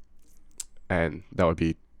 And that would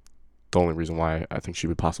be the only reason why I think she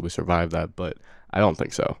would possibly survive that, but I don't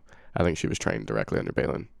think so. I think she was trained directly under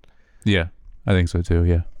Balin. Yeah, I think so too.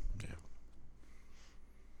 Yeah.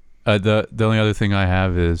 The only other thing I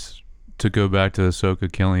have is to go back to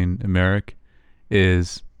Ahsoka killing Merrick,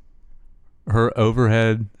 is her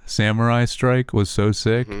overhead samurai strike was so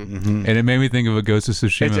sick, Mm-hmm. and it made me think of a Ghost of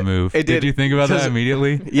Tsushima move. it Did did, you think about that 'cause-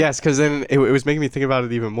 immediately? Yes, because then it was making me think about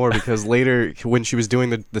it even more, because later when she was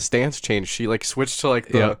doing the stance change, she like switched to like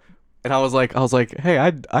the, Yeah. and I was like, hey,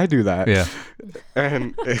 I do that. Yeah.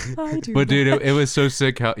 And I do But dude, that. it was so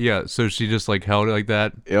sick how, yeah, so she just like held it like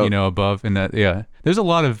that, Yep. you know, above, and that, yeah. There's a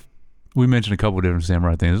lot of, we mentioned a couple of different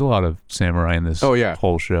samurai things. There's a lot of samurai in this Oh, yeah.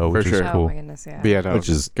 whole show, which For is sure. Oh cool. my goodness, yeah. but yeah, no, Which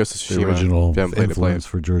is Ghost of The Tsushima. original If you haven't played it, play it. influence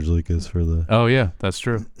for George Lucas for the Oh yeah, that's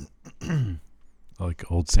true.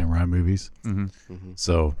 like old samurai movies. Hmm. Mhm.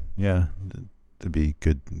 So yeah, it'd be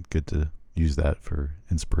good to use that for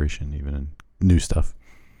inspiration, even in new stuff.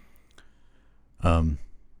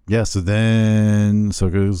 Yeah. So then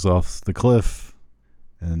goes off the cliff,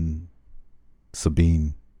 and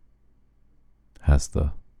Sabine has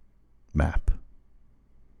the map,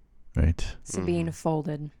 right? Sabine Mhm.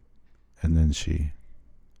 folded. And then she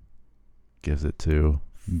gives it to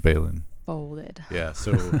Balin. Folded. Yeah.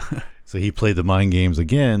 So so he played the mind games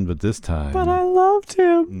again, but this time. But I loved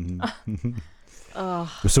him. Mhm. Ugh.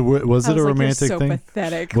 So was I it was a like, romantic you're so thing?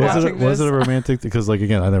 pathetic. Was watching it this. a romantic? Because like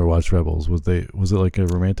again, I never watched Rebels. Was it like a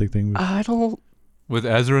romantic thing? I don't. With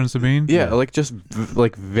Ezra and Sabine? Yeah, Yeah. like just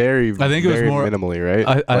like very. I think it was very more- minimally,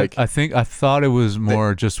 right? I thought it was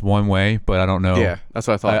more just one way, but I don't know. Yeah, that's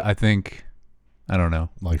what I thought. I think, I don't know.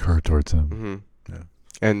 Like her towards him. Mm-hmm. Yeah.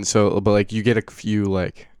 And so, but like you get a few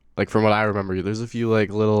like from what I remember, there's a few like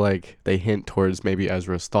little like they hint towards maybe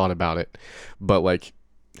Ezra's thought about it, but like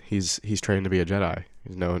he's trained to be a Jedi.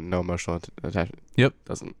 He's no emotional attachment. Yep.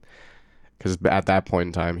 Doesn't, because at that point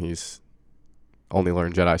in time he's only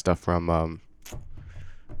learned Jedi stuff from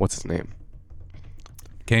what's his name,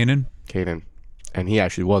 Kanan? Kanan, and he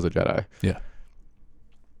actually was a Jedi.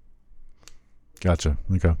 Gotcha.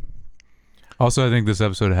 Okay. Also, I think this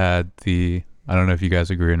episode had I don't know if you guys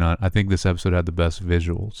agree or not, I think this episode had the best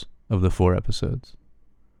visuals of the 4 episodes.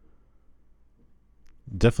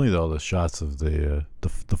 Definitely all the shots of the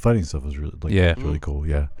fighting stuff was really Yeah. really cool.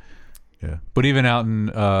 Yeah. But even out in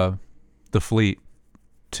the fleet,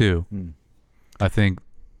 too, I think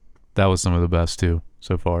that was some of the best, too,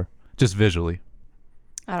 so far. Just visually.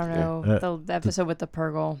 I don't Yeah. know. The episode with the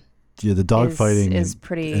Purgle Yeah. The dog fighting is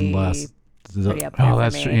pretty in last. pretty up there Oh, for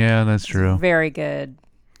that's me. true. Yeah, that's It's true. very good.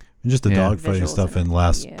 Just the Yeah. dog fighting Visuals stuff and in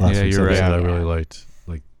last yeah. last Yeah, week's you're right. episode I Yeah. really liked.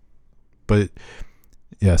 Like, but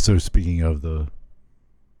yeah. So speaking of the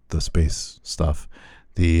space stuff,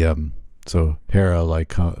 the so Hera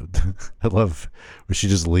like I love when she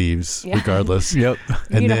just leaves Yeah. regardless. Yep.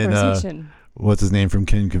 And Need a then conversation. what's his name from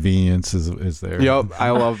Inconvenience is there. Yep,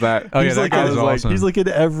 I love that. Oh, yeah, He's that like, guy is I was like, awesome. he's like in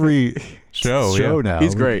every Show, show yeah. now.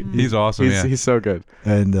 He's great. He's awesome, yeah. He's so good.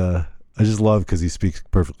 And I just love because he speaks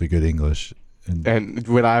perfectly good English. And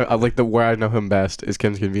when I like where I know him best is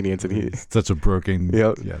Kim's Convenience, and he. such a broken.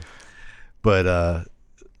 Yep. Yeah. But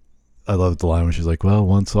I love the line when she's like, "Well,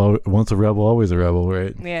 once a rebel, always a rebel,"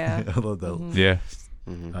 right? Yeah. I love that. Mhm. Yeah.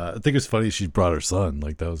 Mhm. I think it's funny she brought her son.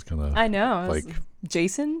 Like that was kind of I know. I was- like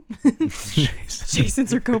Jason?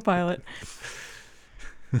 Jason's her co-pilot.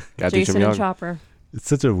 Gotta teach him Jason and young. Chopper. it's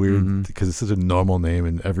such a weird Mhm. because it's such a normal name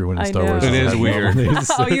and everyone in I Star know. Wars. It is has weird. normal names.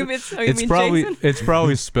 you It's mean probably Jason? it's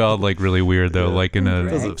probably spelled like really weird though, Yeah. like in a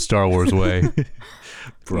Greg. Star Wars way.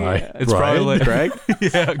 Brian. Yeah. It's probably like Greg.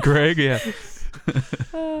 yeah, Greg. Yeah,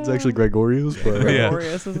 It's actually Gregorius, but Yeah.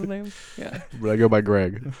 Gregorius is his name. Yeah. but I go by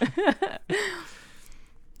Greg.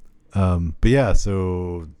 But yeah,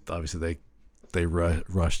 so obviously they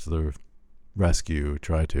rush to the rescue,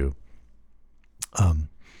 try to.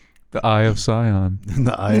 the Eye of Sion.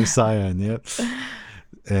 The Eye of Sion, yep.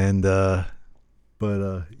 And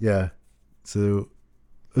yeah, so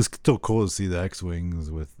it was still cool to see the X-wings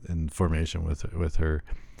in formation with her.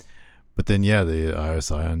 But then yeah, the Eye of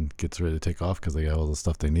Sion gets ready to take off because they got all the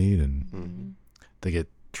stuff they need, and Mhm. they get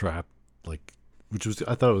trapped. Like, which was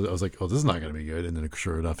I was like, oh, this is not going to be good. And then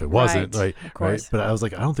sure enough, it wasn't. Right, Of course. But I was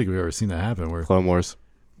like, I don't think we've ever seen that happen. Where Clone Wars.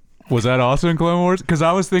 Was that also in Clone Wars? Because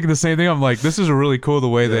I was thinking the same thing. I'm like, this is really cool the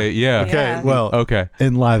way they. Yeah. okay, Yeah. well, Okay.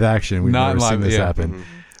 in live action, we've Not never seen live- this yeah. happen. Mhm.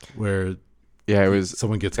 Where Yeah, it was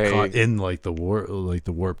someone gets they- caught in like the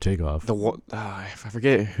warp takeoff. I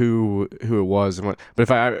forget who it was and what, but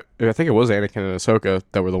if I think it was Anakin and Ahsoka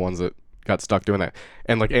that were the ones that got stuck doing that.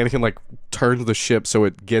 And like Anakin like turns the ship so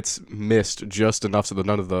it gets missed just enough so that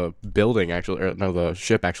none of the building actually, or none of the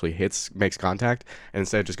ship actually makes contact, and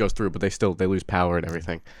instead it just goes through. But they lose power and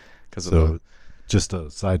everything because of So, just a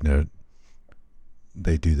side note,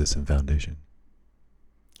 they do this in Foundation.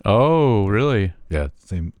 Oh, really? Yeah,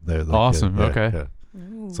 same. They're like, Awesome, Yeah, okay. Yeah.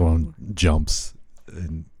 Ooh. Someone jumps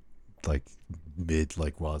and like mid,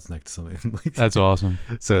 like while it's next to something. Like, That's awesome.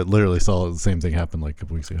 so it literally saw the same thing happen like a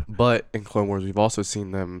couple weeks ago. But in Clone Wars, we've also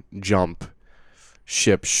seen them jump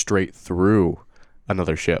ship straight through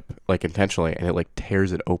another ship, like intentionally, and it like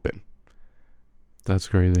tears it open. That's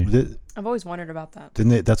crazy. I've always wondered about that.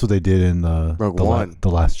 Didn't they? That's what they did in Rogue One. The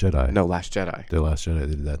Last Jedi. No, Last Jedi. The Last Jedi. They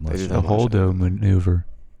did that in They Last did Jedi. The that. Holdo maneuver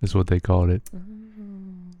is what they called it.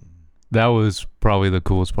 That was probably the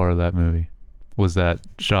coolest part of that movie. Was that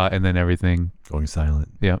shot and then everything. Going silent.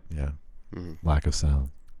 Yep. Yeah. Mhm. Lack of sound.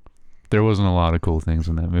 There wasn't a lot of cool things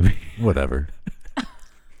in that movie. Whatever.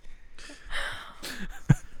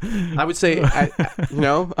 I would say,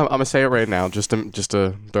 I'm gonna say it right now, just to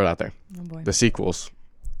throw it out there. Oh boy. The sequels,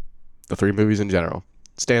 the 3 movies in general,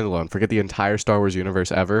 standalone. Forget the entire Star Wars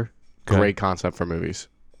universe ever. Okay. Great concept for movies.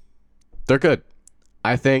 They're good.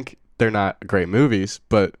 I think they're not great movies,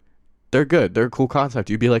 but they're good. They're a cool concept.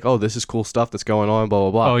 You'd be like, oh, this is cool stuff that's going on, blah,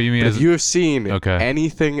 blah, blah. Oh, you mean But as- if you have seen Okay.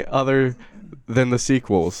 anything other than the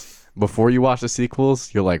sequels, before you watch the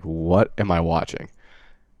sequels, you're like, what am I watching?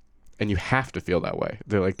 And you have to feel that way.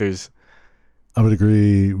 They're like, I would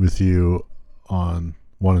agree with you on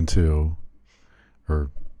 1 and 2, or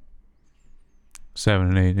 7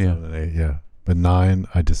 and 8, yeah. 7 and 8, yeah. But 9,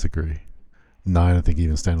 I disagree. 9, I think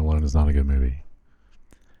even standalone is not a good movie.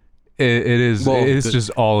 It is. Well, it's just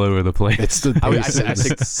all over the place. It's the I basic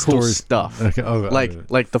think cool story stuff. Okay,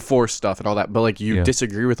 Like the Force stuff and all that, but like you Yeah.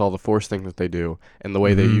 disagree with all the Force things that they do and the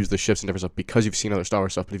way they Mhm. use the ships and different stuff because you've seen other Star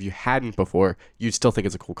Wars stuff. But if you hadn't before, you'd still think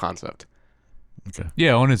it's a cool concept. okay.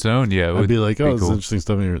 Yeah, on its own, yeah. It I'd would be like, oh, be this is cool. interesting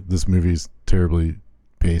stuff in here. This movie's terribly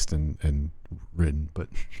paced and written, but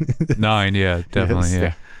 9, yeah, definitely, Yes,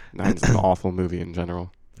 yeah. Nine's an awful movie in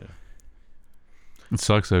general. It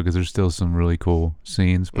sucks though because there's still some really cool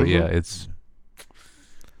scenes, but Mhm. yeah, it's.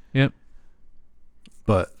 Yep.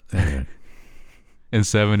 but anyway, And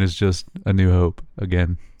 7 is just A New Hope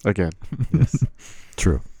again. Again, yes,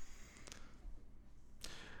 true.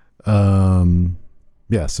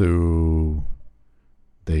 Yeah. So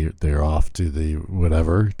they're off to the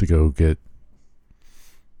whatever to go get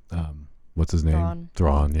what's his name?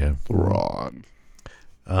 Thrawn. Yeah. Thrawn.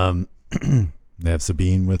 They have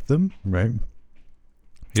Sabine with them, right?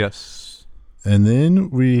 Yes. And then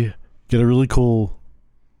we get a really cool.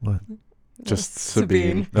 What? Just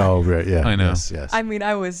Sabine. Oh, right. Yeah. I know. Yes. Yes. I mean,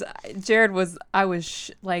 Jared was,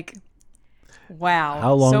 like, wow.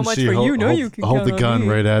 How long so does much she for hold, you? No, hold, you can hold count the on gun me.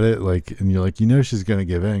 right at it, like, and you're like, she's gonna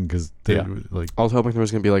give in because they Yeah. like. I was hoping there was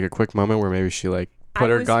gonna be like a quick moment where maybe she like put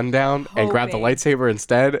I her was gun down and grabbed the hoping. lightsaber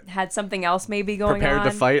instead, Had something else maybe going prepared on.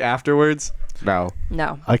 to fight afterwards. No.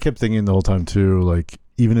 No. I kept thinking the whole time too, like,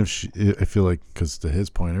 even if I feel like, because to his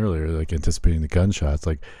point earlier, like anticipating the gunshots,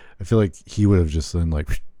 like, I feel like he would have just then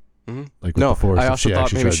like Mhm. with No, the Force. I if also she thought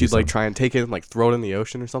actually maybe tried to do she'd like something. try and take it and like throw it in the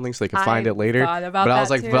ocean or something so they could find I it later. thought about But I that was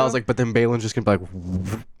like, too. but then Balin's just gonna be like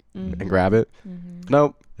Mhm. and grab it. Mhm.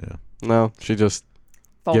 Nope. Yeah. No, she just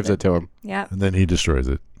Fold gives it to him Yeah. And then he destroys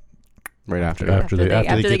it right after. after they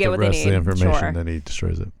after they get the what they rest of the need, information. sure. Then he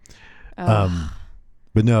destroys it. Ugh.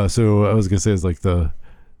 But no, so I was gonna say is like the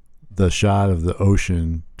shot of the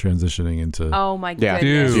ocean transitioning into Oh my Yeah.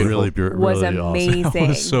 goodness. Dude. really, Was really amazing. That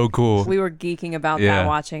was so cool. We were geeking about Yeah. that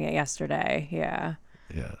watching it yesterday. Yeah.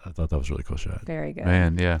 awesome. Yeah, I thought that was a really cool shot. Very good.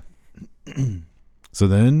 Man, yeah. So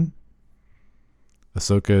then,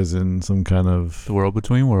 Ahsoka is in some kind of. The World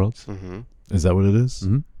Between Worlds. Mm-hmm. Is that what it is?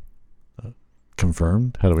 Mm-hmm.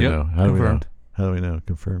 Confirmed? How do we Yep, know? How do we know? confirmed. How do we know?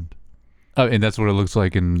 Confirmed. Oh, and that's what it looks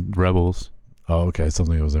like in Rebels. Oh, okay.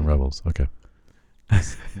 Something that was in Rebels. Okay.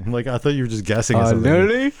 I'm like, I thought you were just guessing at something.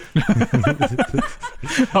 Literally.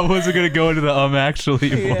 I wasn't gonna go into the actually.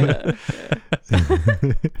 Yeah.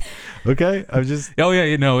 Okay. I'm just. Oh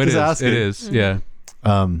yeah, no, it Just is. asking. It is. Yeah.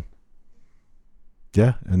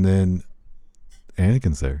 Yeah, and then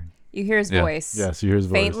Anakin's there. You hear his Yeah. voice Yeah, so you hear his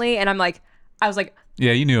voice. faintly, and I was like,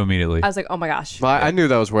 Yeah, you knew immediately. oh my gosh. Well, I knew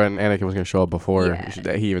that was when Anakin was gonna show up before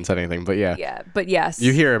Yeah. he even said anything. But yeah, Yeah, but yes,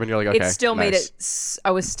 you hear him and you're like, okay, it still made nice. it.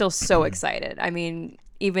 I was still so excited. I mean,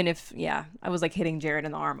 even if I was like hitting Jared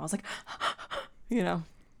in the arm. I was like, I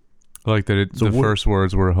like that So the what- first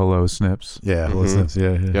words were "Hello, Snips." Yeah, Mhm. listeners,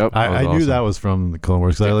 yeah. Yep. I That was knew awesome. that was from the Clone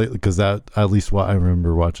Wars because that at least what I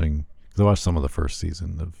remember watching. Because I watched some of the first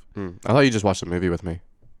season of. I thought you just watched the movie with me.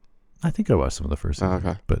 I think I watched some of the first Oh, season.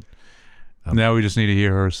 okay. But Now we just need to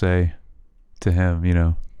hear her say to him,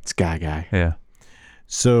 It's guy. yeah.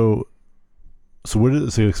 So what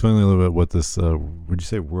is, so explain a little bit what this would you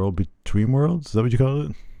say world between worlds? Is that what you call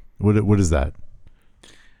it? What is that?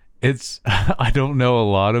 It's I don't know a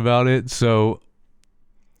lot about it, so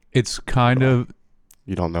it's kind of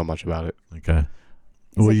You don't know much about it. Okay. Is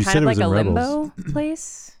Well, it you kind said of it was like a in Rebels. limbo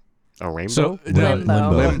place? A rainbow? so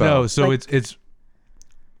Limbo. no, so Like- it's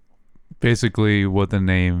basically what the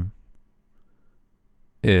name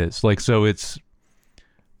is. Like so it's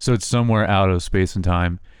somewhere out of space and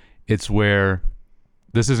time. It's where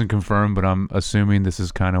this isn't confirmed, but I'm assuming this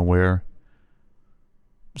is kind of where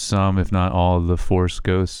some, if not all, of the Force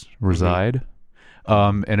ghosts reside.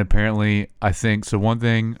 And apparently, I think so. One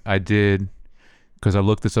thing I did, because I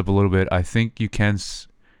looked this up a little bit, I think you can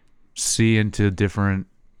see into different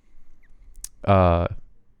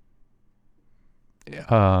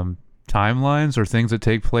timelines or things that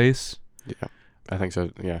take place. Yeah, I think so.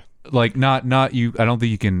 Yeah. Like not you. I don't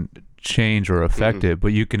think you can change or affect it, but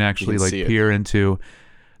you can actually can like see it. peer into.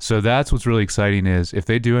 So that's what's really exciting is if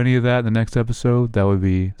they do any of that in the next episode, that would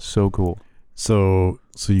be so cool. So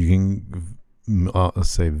you can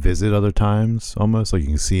let's say visit other times almost, like you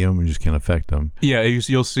can see them and you just can't affect them. Yeah,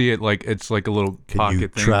 you'll see it like it's like a little Can pocket you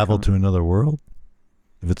thing. travel to another world?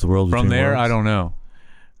 If it's a world from between there, worlds? I don't know.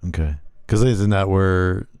 Okay. Because isn't that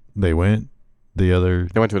where they went? The other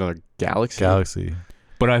They went to another galaxy. galaxy.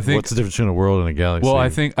 But I think What's the difference between a world and a galaxy? Well, I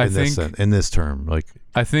think in this term, like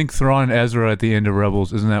Thrawn and Ezra at the end of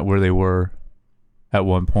Rebels, isn't that where they were at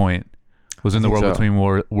one point? Was in the think world so.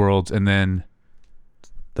 between worlds, and then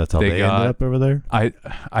that's how they they got- ended up over there.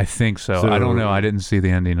 I think so. So- I don't know. I didn't see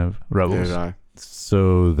the ending of Neither Rebels. did I.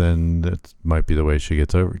 So then that might be the way she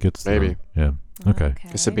gets Maybe. yeah. Okay.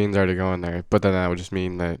 Because Sabine's already going there, but then that would just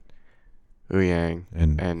mean that Yang,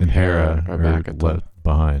 And And Hera are back at the- left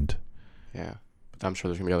behind. yeah. But I'm sure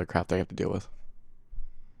there's gonna be other crap they have to deal with.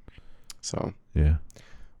 So, Yeah.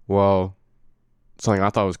 well, something I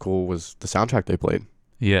thought was cool was the soundtrack they played.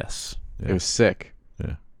 Yes, Yeah. It was sick.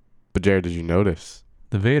 Yeah. But Jared, did you notice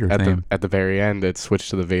the Vader at theme. the very end it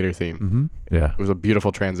switched to the Vader theme? Mm-hmm. Yeah. It was a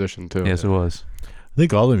beautiful transition too. Yes, it was. I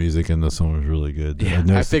think all the music in this one was really good. Yeah. I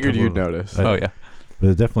noticed a figured couple you'd of- notice. Oh yeah.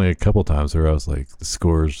 There's definitely a couple times where I was like, the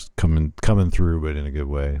score's coming through, but in a good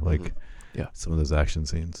way. Like, Mhm. Yeah. some of those action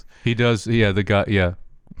scenes. He does. Yeah, the guy. Yeah,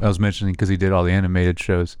 I was mentioning because he did all the animated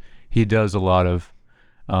shows. He does a lot of,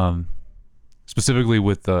 specifically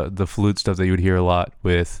with the flute stuff that you would hear a lot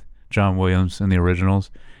with John Williams in the originals.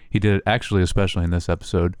 He did it actually, especially in this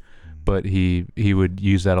episode, but he would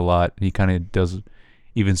use that a lot. He kind of does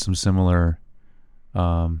even some similar,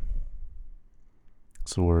 what's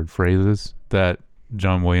the word, phrases that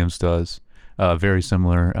John Williams does. Very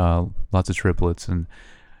similar. Lots of triplets and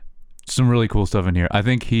some really cool stuff in here. I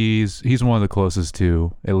think he's one of the closest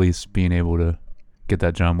to at least being able to get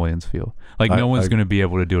that John Williams feel. Like no one's going to be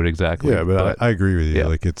able to do it exactly. Yeah, but I agree with you. yeah.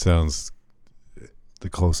 Like, it sounds the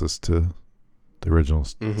closest to the original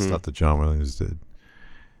stuff that John Williams did.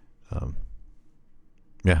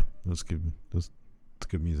 Yeah, it was good. It's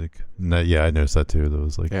good music. And that, yeah, I noticed that too. That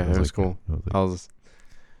was like, Yeah, I was it was like- cool. I was like, I was,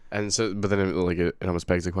 and so, but then it almost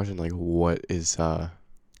begs the question, like,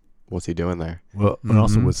 what's he doing there? well, and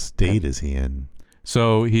also, Mhm. what state is he in?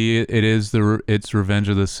 So it's Revenge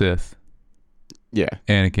of the Sith. Yeah,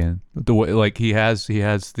 Anakin. The way, like he has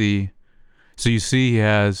the, so you see he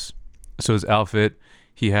has, so his outfit,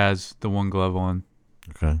 he has the one glove on.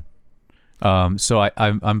 Okay. So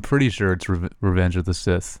I'm pretty sure it's Revenge of the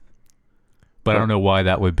Sith, but I don't know why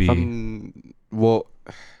that would be. Well,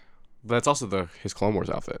 that's also his Clone Wars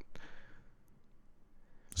outfit.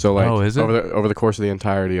 So like, Oh, is it? over the course of the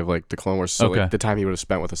entirety of like the Clone Wars, so Okay. like the time he would have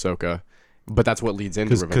spent with Ahsoka, but that's what leads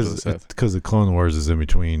into Revenge of the Sith. Because the Clone Wars is in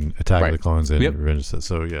between Attack of Right. the Clones and Yep. Revenge of the Sith.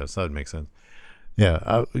 So yes, that would make sense.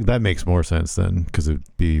 Yeah, that makes more sense then, because it'd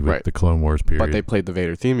be with Right. the Clone Wars period. But they played the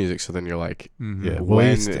Vader theme music, so then you're like, Mhm. yeah, well,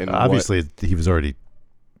 when he's, and obviously he was already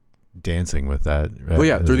dancing with that. Right? well,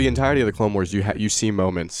 yeah, through the entirety of the Clone Wars, you see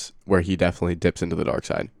moments where he definitely dips into the dark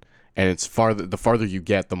side, and it's the farther you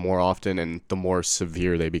get, the more often and the more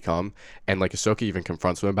severe they become. And like Ahsoka even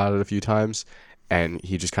confronts him about it a few times, and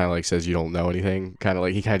he just kind of like says, "You don't know anything," kind of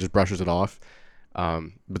like he kind of just brushes it off.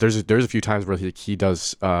 But there's a few times where he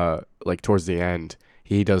does like towards the end,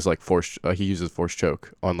 he does like he uses force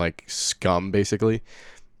choke on like scum basically,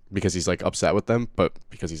 because he's like upset with them, but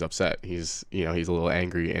because he's upset, he's a little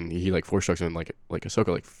angry, and he like force chokes him, like Ahsoka,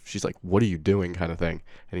 like she's like, "What are you doing?" kind of thing,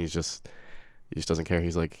 and he just doesn't care.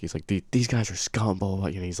 He's like these guys are scum, blah, blah,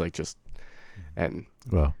 blah. He's like just, and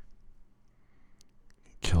well,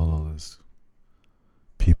 killed all those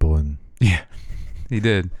people and Yeah, he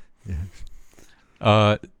did. yeah.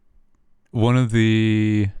 One of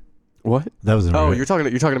the What? That was in Oh, Ray. you're talking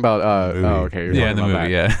about Movie. oh, okay. You're Yeah, talking in the about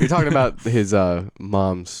movie, that. yeah. You're talking about his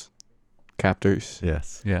mom's captors.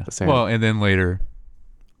 Yes. yeah. The same. Well, and then later,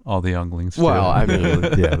 all the younglings. too. Well, I mean,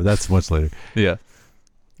 Yeah, but that's much later. yeah.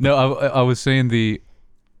 No, I was saying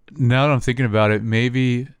now that I'm thinking about it,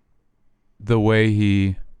 maybe the way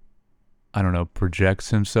he, I don't know, projects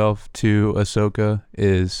himself to Ahsoka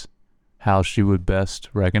is how she would best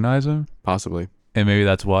recognize him, possibly. and maybe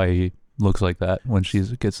that's why he looks like that when she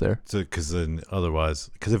gets there. So, because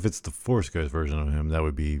if it's the Force Ghost version of him, that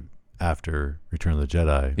would be after Return of the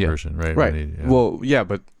Jedi Yeah. version, right? Right. When he- yeah. Well, yeah,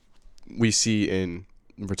 but we see in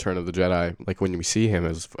Return of the Jedi, like when we see him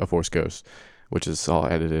as a Force ghost, which is all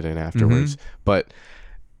edited in afterwards. But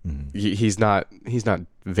Mhm. he's not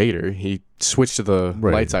Vader. He switched to the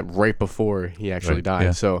Right. light side right before he actually Right. died.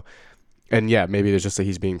 Yeah. So, and yeah, maybe it's just that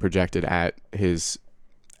he's being projected at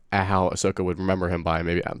how Ahsoka would remember him by.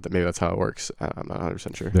 Maybe that's how it works. I'm not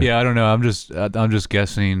 100% sure. Yeah. Yeah, I don't know. I'm just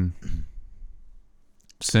guessing.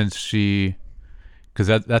 Since because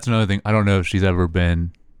that's another thing. I don't know if she's ever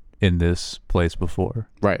been in this place before.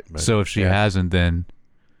 Right. Right. So if she Yeah. hasn't, then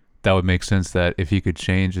that would make sense that if he could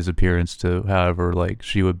change his appearance to however like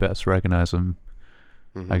she would best recognize him,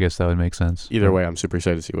 Mhm. I guess that would make sense. Either way, I'm super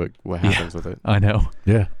excited to see what Yeah. happens with it. I know.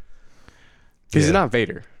 Yeah. Because he's Yeah. not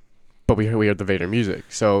Vader, but we heard the Vader music.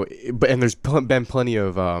 So, and there's been plenty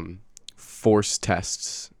of Force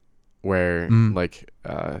tests where like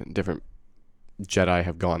different Jedi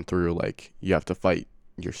have gone through. Like you have to fight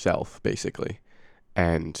yourself basically,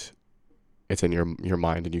 and it's in your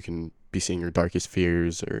mind, and you can be seeing your darkest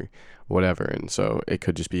fears or whatever. And so it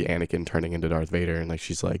could just be Anakin turning into Darth Vader, and like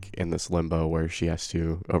she's like in this limbo where she has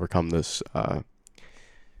to overcome this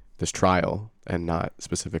trial, and not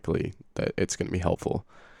specifically that it's going to be helpful.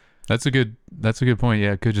 That's a good point.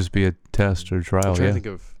 Yeah, it could just be a test or I'm trial. trying to Yeah. think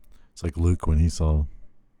of. It's like Luke when he saw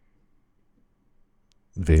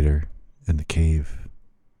Vader in the cave.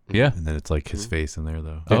 Yeah. And then it's like his Mhm. face in there,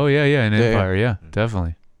 though. Oh yeah, yeah. In Yeah, yeah. Empire, yeah,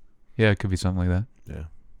 definitely. Yeah, it could be something like that.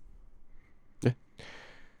 Yeah.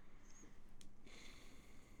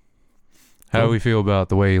 How do Cool. we feel about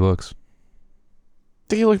the way he looks? I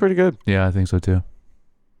think he looked pretty good. Yeah, I think so too.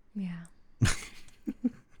 Yeah.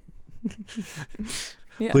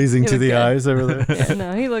 Yeah, Pleasing he to looked the good. eyes over there. Yeah,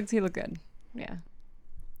 no, he looked good. Yeah.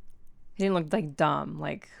 He didn't look like dumb,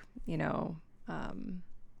 like,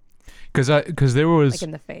 Because there was like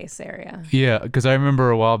in the face area. yeah, because I remember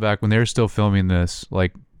a while back when they were still filming this,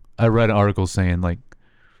 like I read an article saying like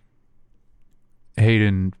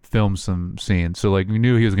Hayden filmed some scenes, so like we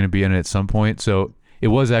knew he was going to be in it at some point. So it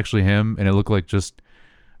was actually him, and it looked like just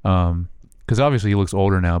because obviously he looks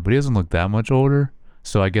older now, but he doesn't look that much older.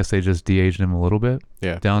 So I guess they just de-aged him a little bit.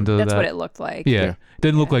 Yeah. Down to That's that. what it looked like. Yeah. Yeah.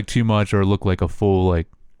 Didn't look Yeah. like too much or look like a full like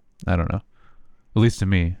I don't know. At least to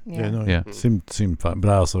me. Yeah. No, Yeah. it seemed fun, but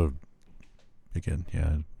I also, again,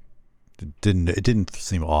 it didn't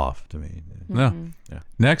seem off to me. No. Mhm.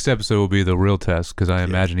 Next episode will be the real test because I Yeah.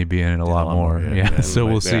 imagine he'd be in it a Yeah, lot more. Yeah. So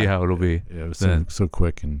we we'll might- see yeah. how it'll be. Yeah, it was then. so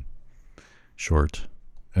quick and short,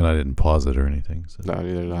 and I didn't pause it or anything. So. No,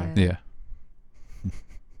 neither did I. Yeah.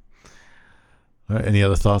 All right, any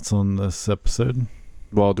other thoughts on this episode?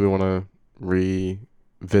 Well, do we want to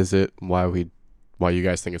revisit why you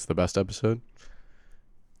guys think it's the best episode,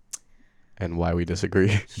 and why we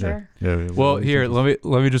disagree? Sure. Yeah. Well, here let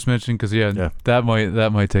me just mention because Yeah. that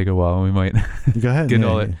might take a while. We might Go ahead. get yeah,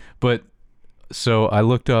 all yeah. it. But so I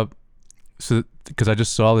looked up because I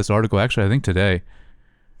just saw this article actually I think today.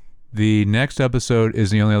 The next episode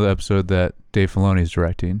is the only other episode that Dave Filoni is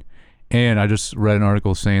directing, and I just read an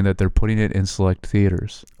article saying that they're putting it in select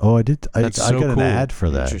theaters. Oh, I did. I That's got so an cool. ad for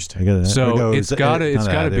that. Interesting. I got an ad. So No, it's not gotta an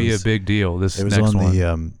ad, be it a was- big deal. This It was next on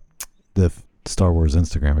one. the Star Wars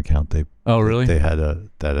Instagram account. They Really? They had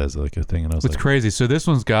that as like a thing, and I was It's like, crazy. So this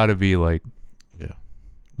one's got to be like yeah,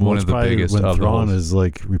 one it's of the probably biggest when of the Thrawn whole- is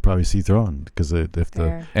like we probably see Thrawn because if the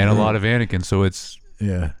Fair. and a lot of Anakin. So it's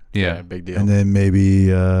yeah, Big deal. and then maybe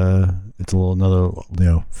it's another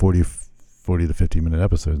 40 to 50-minute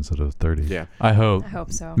episode instead of 30. yeah, I hope. I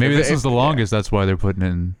hope so. Maybe If this it- is the yeah. longest. That's why they're putting it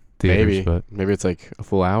in theaters. maybe But it's like a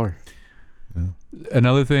full hour.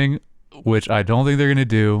 another thing, which I don't think they're gonna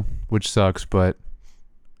do, which sucks, but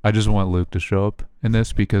I just want Luke to show up in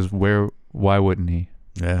this because why wouldn't he?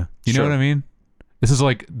 Yeah. You know Sure. what I mean? This is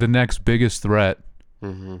like the next biggest threat.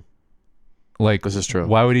 Mm-hmm. Like, This is true.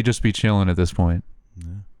 why would he just be chilling at this point?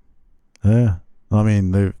 Yeah. I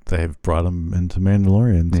mean, they've brought him into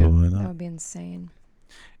Mandalorian, so Yeah. why That not? would be insane.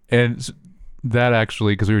 And that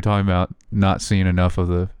actually, because we were talking about not seeing enough of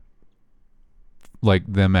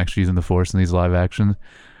them actually using the Force in these live actions.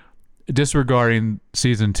 disregarding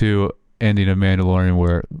season 2 ending of Mandalorian,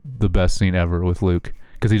 where the best scene ever with Luke,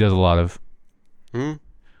 because he does a lot of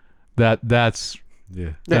that's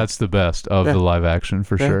the best of the live action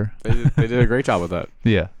for sure. They did a great job with that.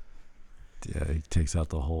 Yeah, he takes out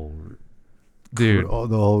the whole dude.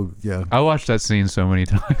 I watched that scene so many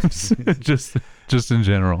times. just in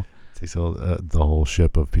general. Takes out the whole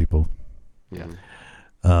ship of people. Yeah.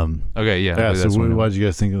 Okay. Yeah. So why did you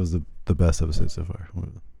guys think it was the best episode so far?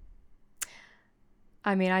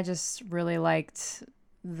 I mean, I just really liked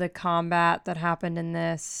the combat that happened in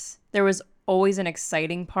this. There was always an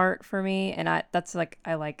exciting part for me, and I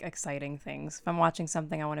like exciting things. If I'm watching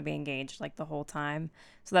something, I want to be engaged like the whole time.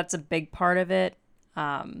 So that's a big part of it.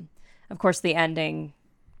 Of course, the ending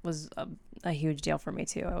was a huge deal for me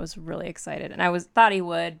too. I was really excited, and I thought he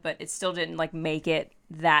would, but it still didn't like make it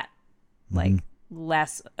that like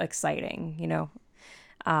less exciting, you know.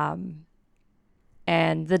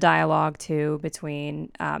 And the dialogue too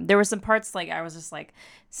between there were some parts like I was just like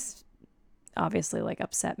obviously like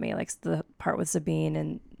upset me, like the part with Sabine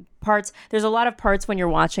and parts. There's a lot of parts when you're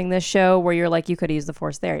watching this show where you're like, you could use the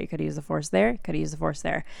Force there, you could use the Force there, you could use the Force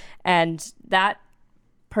there, and that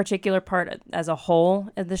particular part as a whole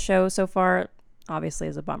of the show so far obviously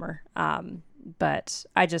is a bummer. But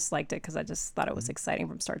I just liked it because I just thought it was exciting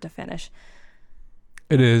from start to finish.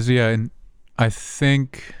 It is, yeah, and I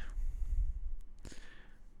think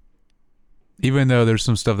even though there's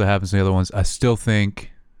some stuff that happens in the other ones, I still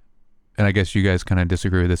think, and I guess you guys kind of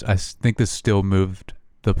disagree with this, I think this still moved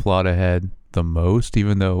the plot ahead the most,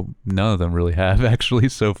 even though none of them really have actually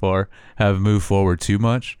so far have moved forward too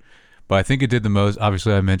much. But I think it did the most.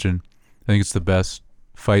 Obviously, I mentioned, I think it's the best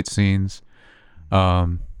fight scenes.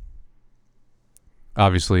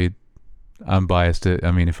 Obviously, I'm biased.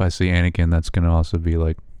 I mean, if I see Anakin, that's going to also be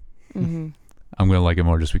like, I'm going to like it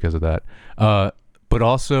more just because of that. But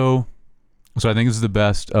also, so I think this is the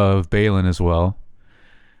best of Baylan as well.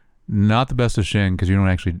 Not the best of Shin, because you don't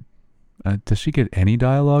actually... does she get any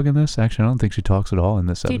dialogue in this? Actually, I don't think she talks at all in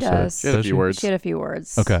this episode. She does. She had a few words. She had a few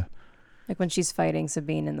words. Okay. Like when she's fighting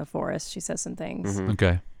Sabine in the forest, she says some things.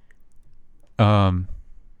 Okay. Let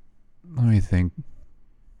me think.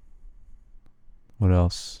 What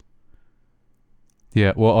else?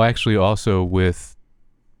 Yeah, well, actually, also with...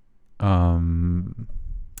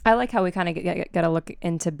 I like how we kind of get a look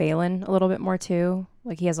into Baylan a little bit more too.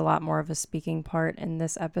 Like he has a lot more of a speaking part in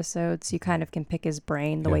this episode, so you kind of can pick his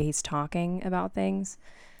brain the way he's talking about things.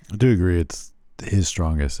 I do agree it's his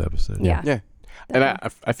strongest episode. Yeah. And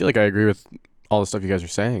I feel like I agree with all the stuff you guys are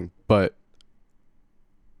saying, but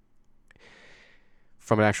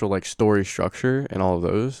from an actual like story structure and all of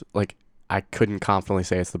those, like I couldn't confidently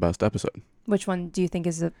say it's the best episode. Which one do you think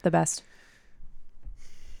is the best?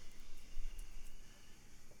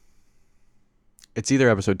 It's either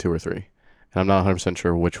episode 2 or 3, and I'm not 100%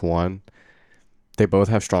 sure which one. They both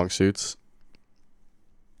have strong suits.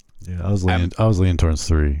 Yeah, I was leaning towards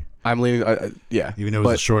 3. I'm leaning, yeah. Even though it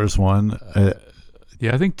was the shortest one.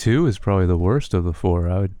 Yeah, I think 2 is probably the worst of the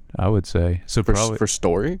 4. I would say. So probably for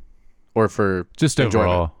story, or for just enjoyment?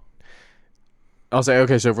 overall. I'll say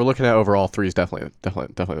okay. So if we're looking at overall, 3 is definitely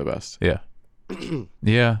the best. Yeah.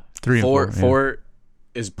 Yeah. 3 and 4. 4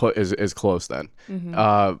 is close then.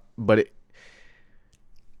 But it,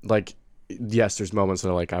 like, yes, there's moments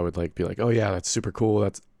that like I would like be like, oh yeah, that's super cool.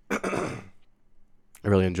 That's I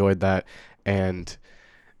really enjoyed that, and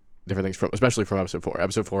different things especially from episode 4.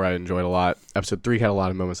 Episode 4 I enjoyed a lot. Episode 3 had a lot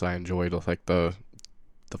of moments that I enjoyed with like the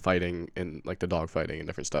fighting and like the dog fighting and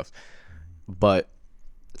different stuff. But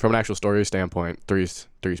from an actual story standpoint, 3's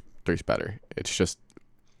better. It's just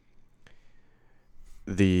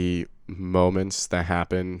the moments that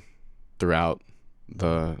happen throughout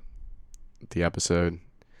the episode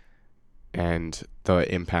and the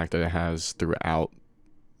impact that it has throughout,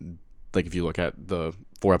 like if you look at the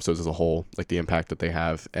 4 episodes as a whole, like the impact that they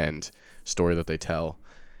have and story that they tell,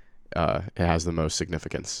 it has the most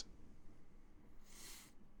significance.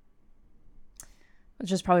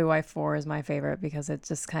 Which is probably why 4 is my favorite, because it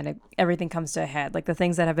just kind of everything comes to a head. Like the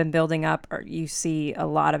things that have been building up, or you see a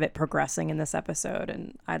lot of it progressing in this episode,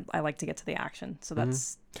 and I like to get to the action. So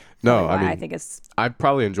that's I think it's. I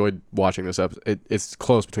probably enjoyed watching this episode. It's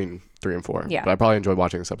close between 3 and 4. Yeah, but I probably enjoyed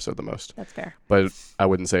watching this episode the most. That's fair. But I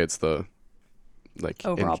wouldn't say it's the like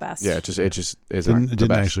overall best. Yeah, it just isn't.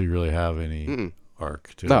 Didn't actually really have any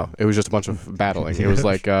arc to it. No, it was just a bunch of battling. It was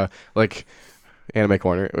like Anime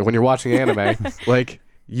Corner. When you're watching anime, like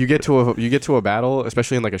you get to a battle,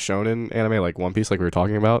 especially in like a shonen anime like One Piece, like we were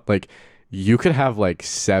talking about, like you could have like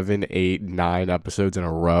 7, 8, 9 episodes in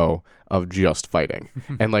a row of just fighting.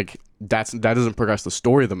 And like that doesn't progress the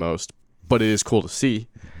story the most, but it is cool to see.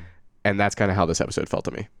 And that's kind of how this episode felt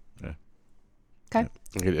to me. Yeah. Okay.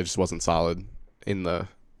 It just wasn't solid in the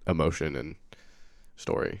emotion and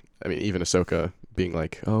story. I mean, even Ahsoka being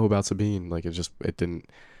like, "Oh, about Sabine," like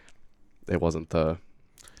it wasn't the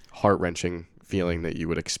heart-wrenching feeling that you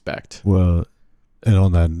would expect. Well, and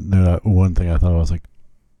on that note, one thing I thought, I was like,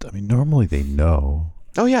 I mean, normally they know.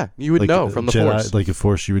 Oh yeah, you would Like, know from the Jedi, Force. Like a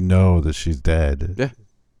Force, you would know that she's dead. Yeah.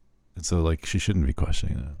 And so, like, she shouldn't be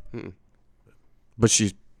questioning that. Mm-mm. But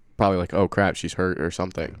she's probably like, "Oh crap, she's hurt or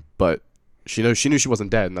something." But she knew she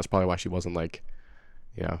wasn't dead, and that's probably why she wasn't like,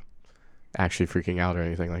 actually freaking out or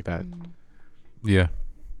anything like that. Yeah.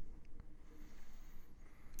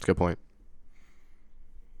 It's a good point.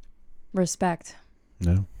 Respect.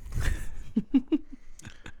 No.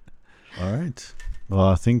 All right. Well,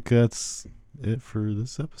 I think that's it for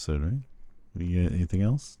this episode, right? We got anything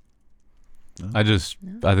else? No? I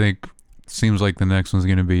think seems like the next one's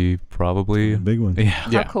gonna be probably A big one. yeah.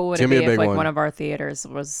 How cool would It's it gonna be be a if big like one. one of our theaters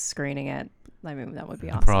was screening it? I mean, that would be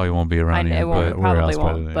awesome. Probably won't be around It yet, won't, but Where probably else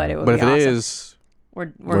won't, would it- but it would But be if awesome. it is,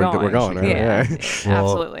 we're we're going. going, right? Yeah, Yeah.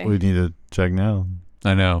 Well, absolutely. We need to check now.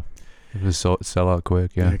 I know it was sell out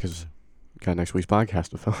quick. Yeah. because got next week's podcast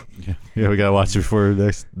to film. Yeah, we gotta watch it before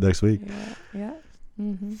next week. Yeah.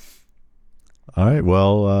 Mm-hmm. All right.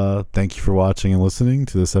 Well, thank you for watching and listening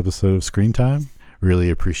to this episode of Screen Time. Really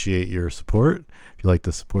appreciate your support. If you'd like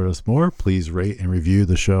to support us more, please rate and review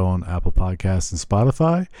the show on Apple Podcasts and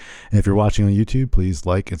Spotify. And if you're watching on YouTube, please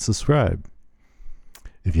like and subscribe.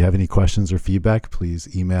 If you have any questions or feedback,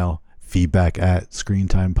 please email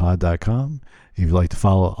feedback@screentimepod.com. If you'd like to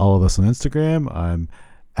follow all of us on Instagram, I'm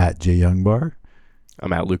at jyoungbar.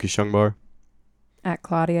 I'm at Lucas Youngbar. At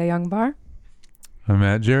Claudia Youngbar. I'm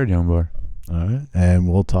at Jared Youngbar. All right. And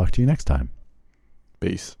we'll talk to you next time.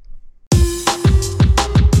 Peace.